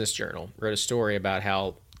Sports Business Journal wrote a story about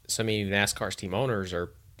how so many NASCAR's team owners are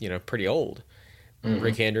pretty old.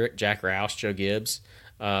 Rick Hendrick, Jack Roush, Joe Gibbs,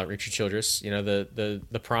 Richard Childress,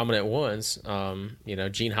 the prominent ones.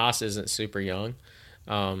 Gene Haas isn't super young.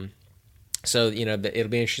 So it'll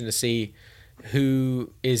be interesting to see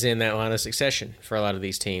who is in that line of succession for a lot of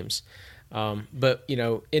these teams. But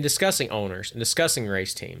in discussing owners and discussing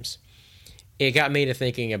race teams, it got me to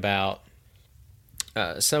thinking about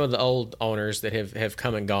some of the old owners that have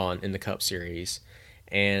come and gone in the Cup Series,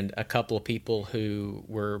 and a couple of people who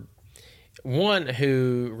were one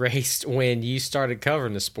who raced when you started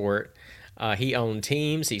covering the sport. He owned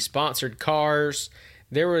teams. He sponsored cars.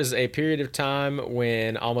 There was a period of time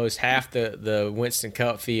when almost half the Winston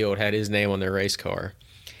Cup field had his name on their race car.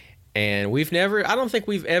 And I don't think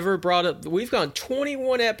we've ever brought up, we've gone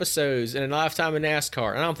 21 episodes in a lifetime of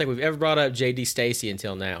NASCAR, and I don't think we've ever brought up J.D. Stacy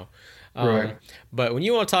until now. Right. But when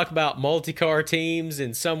you want to talk about multi-car teams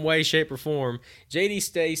in some way, shape, or form, J.D.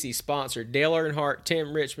 Stacy sponsored Dale Earnhardt,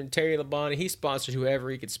 Tim Richmond, Terry Labonte. He sponsored whoever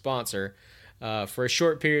he could sponsor for a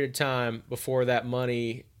short period of time before that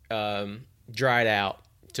money dried out,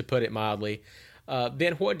 to put it mildly.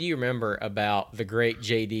 Ben, what do you remember about the great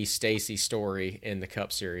J.D. Stacy story in the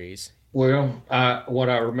Cup Series? Well, what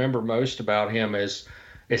I remember most about him is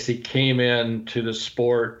he came into the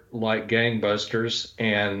sport like gangbusters.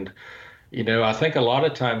 And I think a lot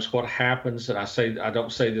of times what happens, and I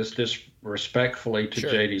don't say this disrespectfully to Sure.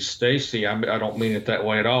 J.D. Stacy, I don't mean it that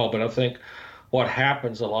way at all, but I think what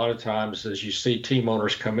happens a lot of times is you see team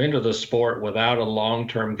owners come into the sport without a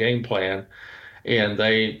long-term game plan, and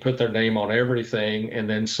they put their name on everything, and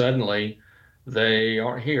then suddenly they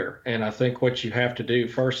aren't here. And I think what you have to do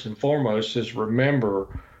first and foremost is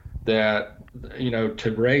remember that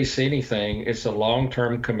to race anything, it's a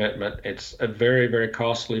long-term commitment. It's a very, very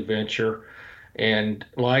costly venture. And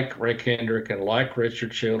like Rick Hendrick and like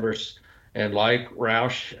Richard Childress and like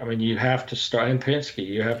Roush, I mean, you have to start in Penske.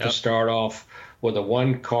 You have to start off with a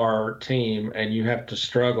one-car team, and you have to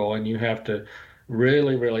struggle, and you have to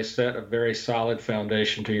really, really set a very solid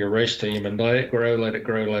foundation to your race team and let it grow, let it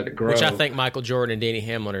grow, let it grow. Which I think Michael Jordan and Denny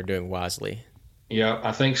Hamlin are doing wisely. Yeah,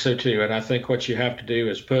 I think so too. And I think what you have to do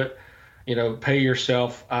is pay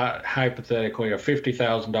yourself hypothetically a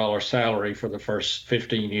 $50,000 salary for the first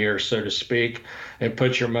 15 years, so to speak, and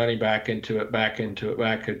put your money back into it,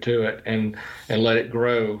 and let it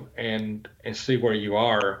grow and see where you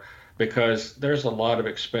are, because there's a lot of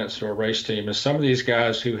expense to a race team. And some of these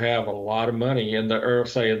guys who have a lot of money in the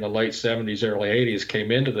late 70s, early 80s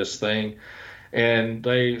came into this thing, And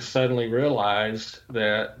they suddenly realized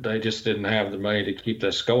that they just didn't have the money to keep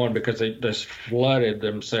this going because they just flooded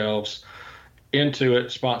themselves into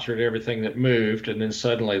it, sponsored everything that moved, and then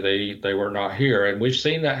suddenly they were not here. And we've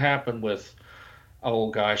seen that happen with, oh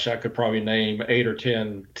gosh, I could probably name 8 or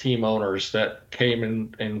 10 team owners that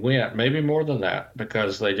came and went, maybe more than that,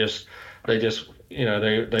 because they just they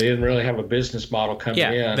didn't really have a business model coming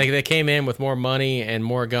Yeah, in. they came in with more money and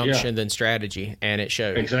more Yeah, gumption than strategy, and it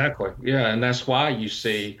showed. exactly. Yeah, and that's why you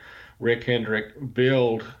see Rick Hendrick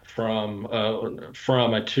build from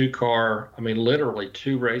a two car, I mean literally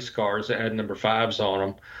two race cars that had number fives on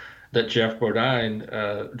them that Jeff Bodine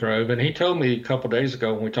drove. And he told me a couple of days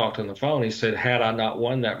ago when we talked on the phone, he said, had I not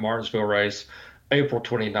won that Martinsville race, April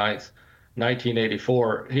 29th,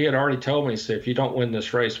 1984, he had already told me, he said, if you don't win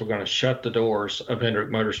this race, we're going to shut the doors of Hendrick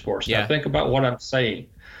Motorsports. Yeah. Now, think about what I'm saying.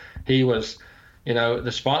 He was, the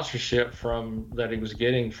sponsorship that he was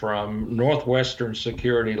getting from Northwestern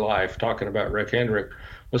Security Life, talking about Rick Hendrick,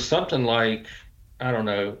 was something like, I don't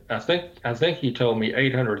know, I think he told me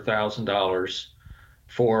 $800,000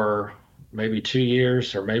 for maybe 2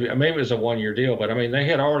 years, or maybe it was a 1 year deal. But I mean, they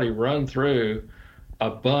had already run through a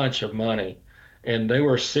bunch of money, and they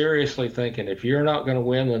were seriously thinking, if you're not going to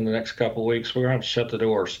win in the next couple of weeks, we're going to shut the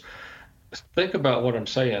doors. Think about what I'm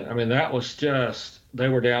saying. I mean, that was just, they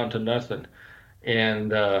were down to nothing.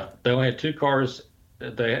 And they only had two cars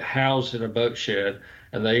that they housed in a boat shed,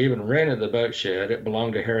 and they even rented the boat shed. It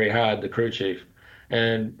belonged to Harry Hyde, the crew chief.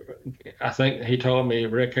 And I think he told me,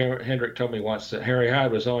 Rick Hendrick told me once, that Harry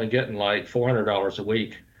Hyde was only getting like $400 a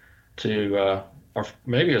week or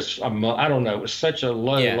maybe it's a month. I don't know. It was such a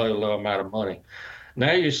low amount of money.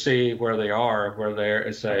 Now you see where they are, where there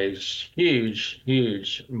is a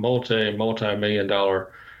huge multi-million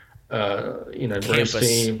dollar, race Campus.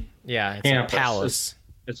 team. Yeah, it's Campus. a palace.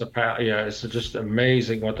 It's just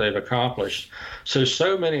amazing what they've accomplished.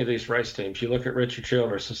 So many of these race teams, you look at Richard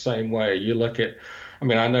Childress the same way. You look at, I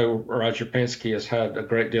mean, I know Roger Penske has had a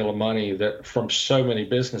great deal of money that from so many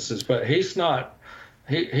businesses, but he's not.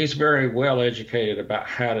 He's very well educated about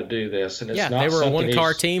how to do this, and it's not. They were a something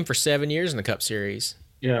one-car team for 7 years in the Cup Series.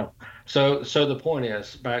 Yeah. So the point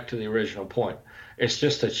is, back to the original point. It's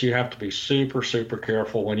just that you have to be super, super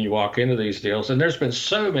careful when you walk into these deals. And there's been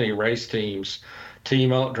so many race teams,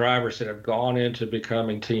 drivers that have gone into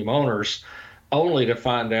becoming team owners, only to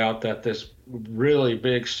find out that this really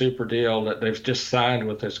big super deal that they've just signed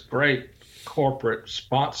with this great corporate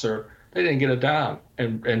sponsor, they didn't get a dime.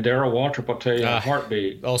 And Darrell Waltrip will tell you in a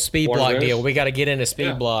heartbeat. Oh, speed block deal. We got to get into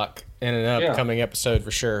speed block in an upcoming episode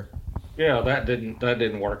for sure. Yeah, that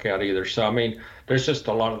didn't work out either. So I mean, there's just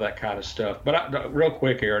a lot of that kind of stuff. But real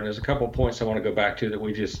quick, Aaron, there's a couple of points I want to go back to that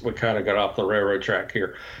we kind of got off the railroad track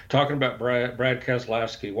here. Talking about Brad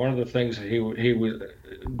Keselowski, one of the things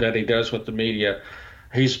that he does with the media,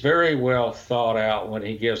 he's very well thought out when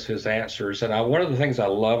he gives his answers. And one of the things I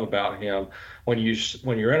love about him, when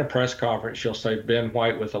you're in a press conference, you'll say Ben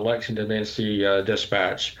White with the Lexington NC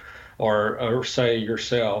Dispatch. Or say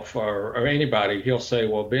yourself or anybody, he'll say,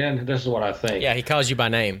 well, Ben, this is what I think. Yeah, he calls you by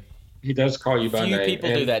name. He does call you by name. Few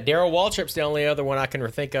people do that. Darrell Waltrip's the only other one I can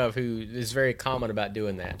think of who is very common about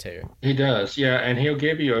doing that too. He does, yeah, and he'll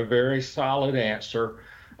give you a very solid answer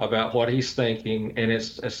about what he's thinking, and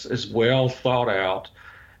it's well thought out.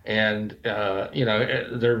 And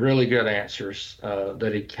they're really good answers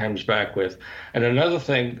that he comes back with. And another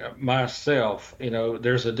thing, myself,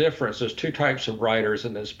 there's a difference. There's two types of writers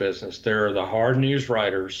in this business. There are the hard news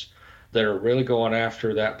writers that are really going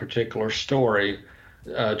after that particular story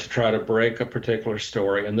to try to break a particular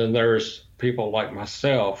story. And then there's people like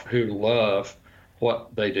myself who love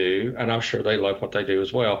what they do, and I'm sure they love what they do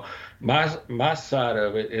as well. My side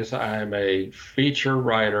of it is I am a feature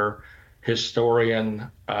writer, historian.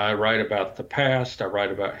 I write about the past. I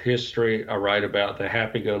write about history. I write about the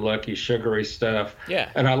happy-go-lucky, sugary stuff.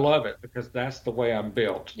 Yeah. And I love it because that's the way I'm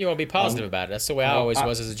built. You want to be positive about it. That's the way I always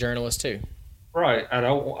was as a journalist too. Right. I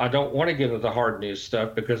don't want to get into the hard news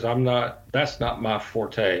stuff because that's not my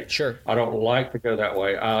forte. Sure. I don't like to go that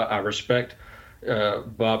way. I respect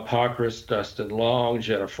Bob Pockris, Dustin Long,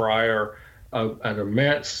 Jenna Fryer, an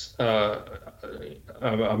immense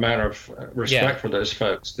amount of respect for those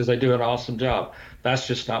folks because they do an awesome job. That's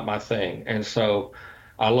just not my thing. And so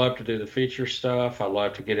I love to do the feature stuff. I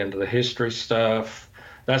love to get into the history stuff.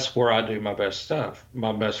 That's where I do my best stuff,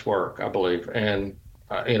 my best work, I believe. And,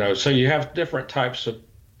 so you have different types of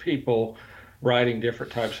people writing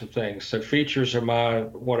different types of things. So features are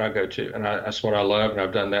what I go to. And that's what I love. And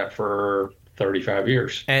I've done that for 35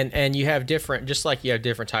 years. And you have different, just like you have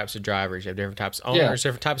different types of drivers, you have different types of owners,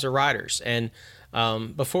 different types of riders. And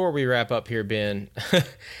before we wrap up here, Ben,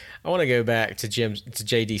 I want to go back to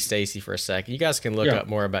J.D. Stacy for a second. You guys can look up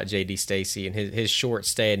more about J.D. Stacy and his short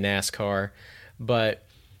stay in NASCAR, but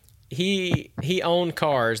he owned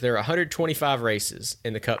cars. There were 125 races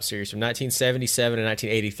in the Cup Series from 1977 to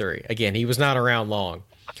 1983. Again, he was not around long.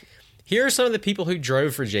 Here are some of the people who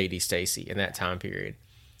drove for J.D. Stacy in that time period: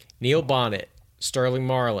 Neil Bonnet, Sterling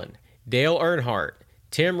Marlin, Dale Earnhardt,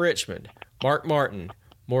 Tim Richmond, Mark Martin,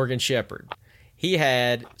 Morgan Shepherd. He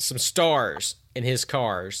had some stars in his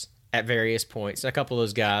cars at various points. And a couple of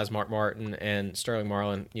those guys, Mark Martin and Sterling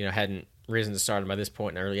Marlin, hadn't risen to stardom by this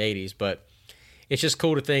point in the early 80s. But it's just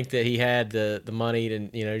cool to think that he had the money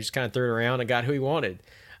to, just kind of threw it around and got who he wanted.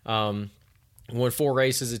 Won 4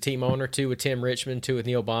 races as a team owner, 2 with Tim Richmond, 2 with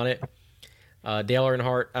Neil Bonnet. Dale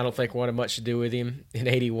Earnhardt, I don't think wanted much to do with him in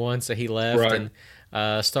 81, so he left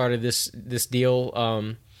and started this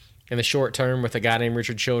deal in the short term with a guy named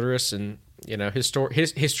Richard Childress. And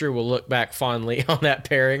his history will look back fondly on that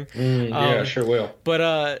pairing. Sure will.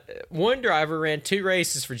 But one driver ran 2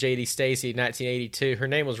 races for J.D. Stacy in 1982. Her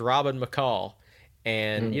name was Robin McCall.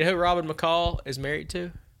 And you know who Robin McCall is married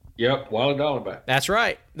to? Yep, Wally Dallenbach. That's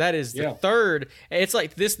right. That is the third. It's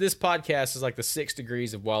like this podcast is like the 6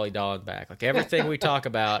 degrees of Wally Dallenbach. Like everything we talk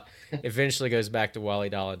about eventually goes back to Wally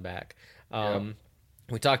Dallenbach.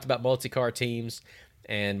 We talked about multi-car teams.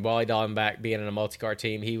 And Wally Dallenbach being in a multi-car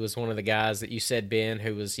team, he was one of the guys that you said, Ben,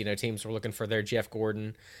 who was, teams were looking for their Jeff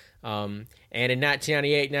Gordon. And in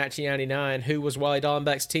 1998, 1999, who was Wally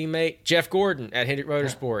Dallenbach's teammate? Jeff Gordon at Hendrick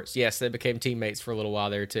Motorsports. Yes, they became teammates for a little while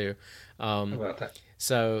there, too. How about that?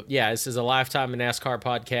 So, this is a Lifetime in NASCAR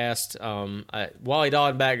podcast. Wally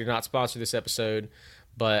Dallenbach did not sponsor this episode,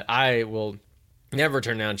 but I will never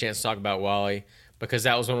turn down a chance to talk about Wally because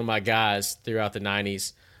that was one of my guys throughout the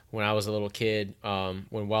 90s. When I was a little kid,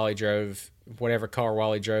 when Wally drove, whatever car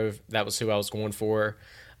Wally drove, that was who I was going for.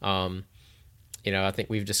 I think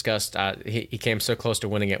we've discussed, he came so close to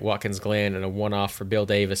winning at Watkins Glen and a one-off for Bill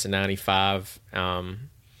Davis in 95.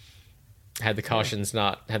 Had the cautions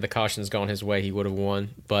gone his way, he would have won.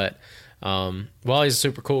 But Wally's a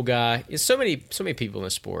super cool guy. So many people in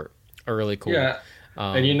the sport are really cool. Yeah,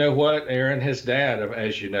 and you know what, Aaron, his dad,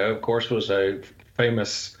 as you know, of course, was a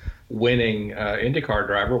famous winning IndyCar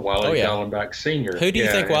driver, Wally Dallenbach Sr. Who do you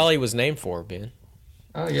think Wally was named for, Ben?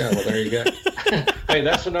 Oh, yeah, well, there you go. Hey,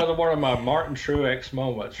 that's another one of my Martin Truex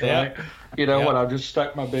moments, right? When I just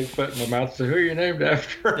stuck my big foot in my mouth and said, who are you named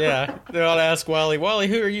after? Yeah, they ought to ask Wally,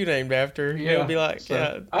 who are you named after? He'll be like,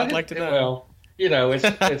 I'd like to know. Well,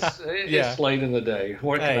 it's late in the day.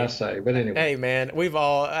 What can I say? But anyway. Hey, man, we've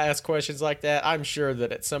all asked questions like that. I'm sure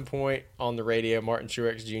that at some point on the radio, Martin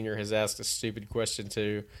Truex Jr. has asked a stupid question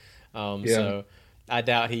too. So I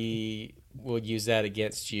doubt he will use that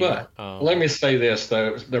against you. But let me say this,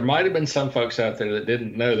 though. There might have been some folks out there that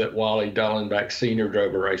didn't know that Wally Dallenbach Sr.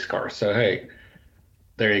 drove a race car. So, hey,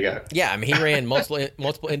 there you go. Yeah, I mean, he ran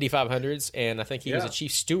multiple Indy 500s, and I think he was a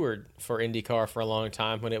chief steward for IndyCar for a long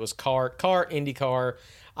time when it was CART, IndyCar,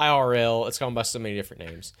 IRL. It's gone by so many different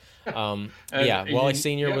names. Wally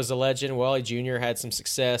Sr. was a legend. Wally Jr. had some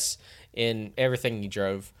success in everything he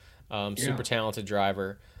drove. Super talented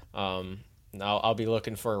driver. I'll be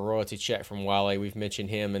looking for a royalty check from Wally. We've mentioned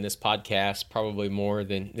him in this podcast probably more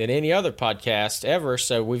than any other podcast ever.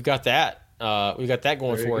 So we've got that.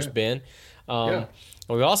 Going for us, Ben.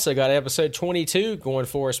 We've also got episode 22 going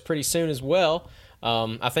for us pretty soon as well.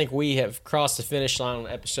 I think we have crossed the finish line on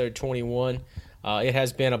episode 21. It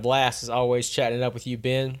has been a blast as always chatting it up with you,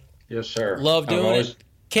 Ben. Yes, sir. Love doing it.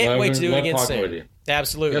 Can't wait to do it again soon.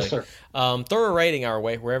 Absolutely. Yes, sir. Throw a rating our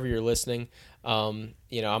way wherever you're listening. I'm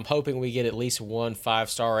hoping we get at least 1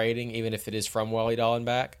 5-star rating, even if it is from Wally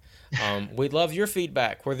Dallenbach. We'd love your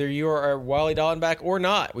feedback, whether you are a Wally Dallenbach or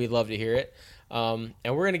not. We'd love to hear it. And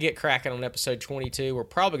we're going to get cracking on episode 22. We're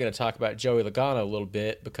probably going to talk about Joey Logano a little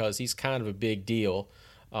bit because he's kind of a big deal,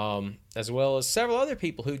 as well as several other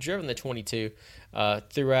people who've driven the 22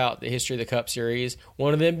 throughout the history of the Cup Series.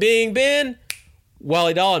 One of them being, Ben,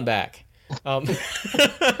 Wally Dallenbach. I'm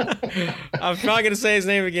not going to say his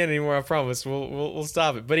name again anymore, I promise. We'll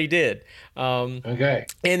stop it. But he did. Okay.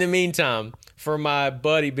 In the meantime, for my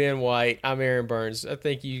buddy Ben White, I'm Aaron Burns. I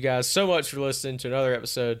thank you guys so much for listening to another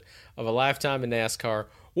episode of A Lifetime in NASCAR.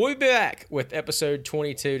 We'll be back with episode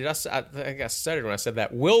 22. I think I stuttered when I said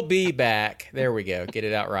that. We'll be back. There we go. Get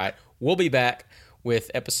it out right. We'll be back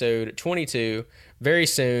with episode 22 very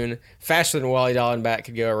soon. Faster than Wally Dallenbach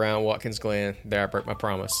could go around Watkins Glen. There, I broke my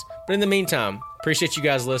promise. But in the meantime, appreciate you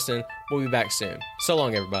guys listening. We'll be back soon. So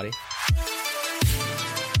long, everybody.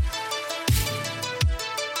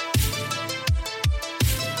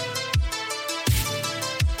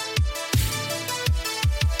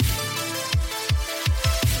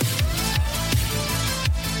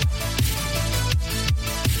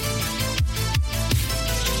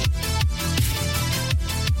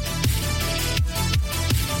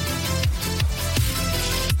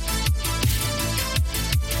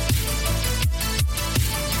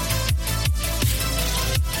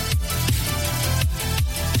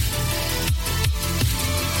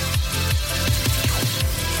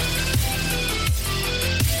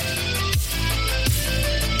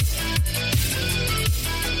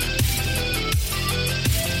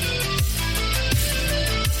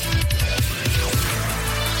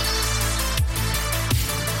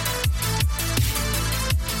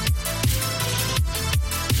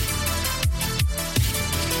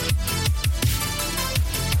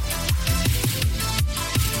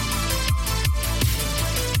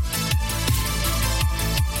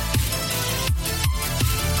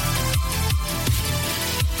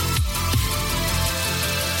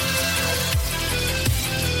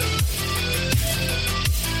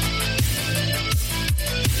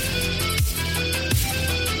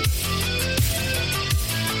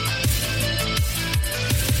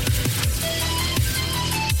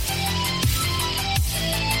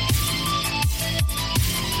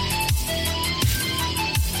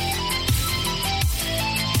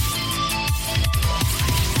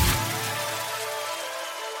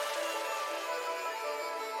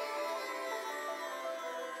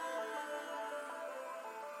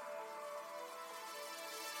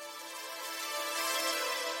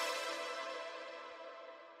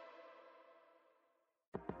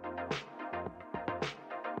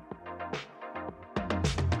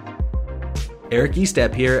 Eric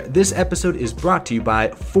Estep here. This episode is brought to you by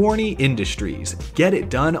Forney Industries. Get it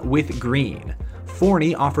done with green.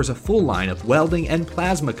 Forney offers a full line of welding and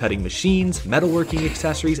plasma cutting machines, metalworking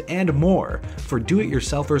accessories, and more. For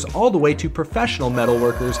do-it-yourselfers all the way to professional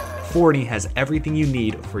metalworkers, Forney has everything you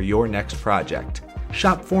need for your next project.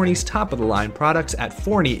 Shop Forney's top-of-the-line products at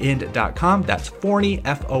forneyind.com. That's Forney,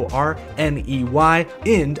 F-O-R-N-E-Y,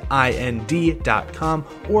 ind, I-N-D.com,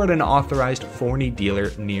 or at an authorized Forney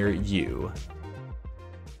dealer near you.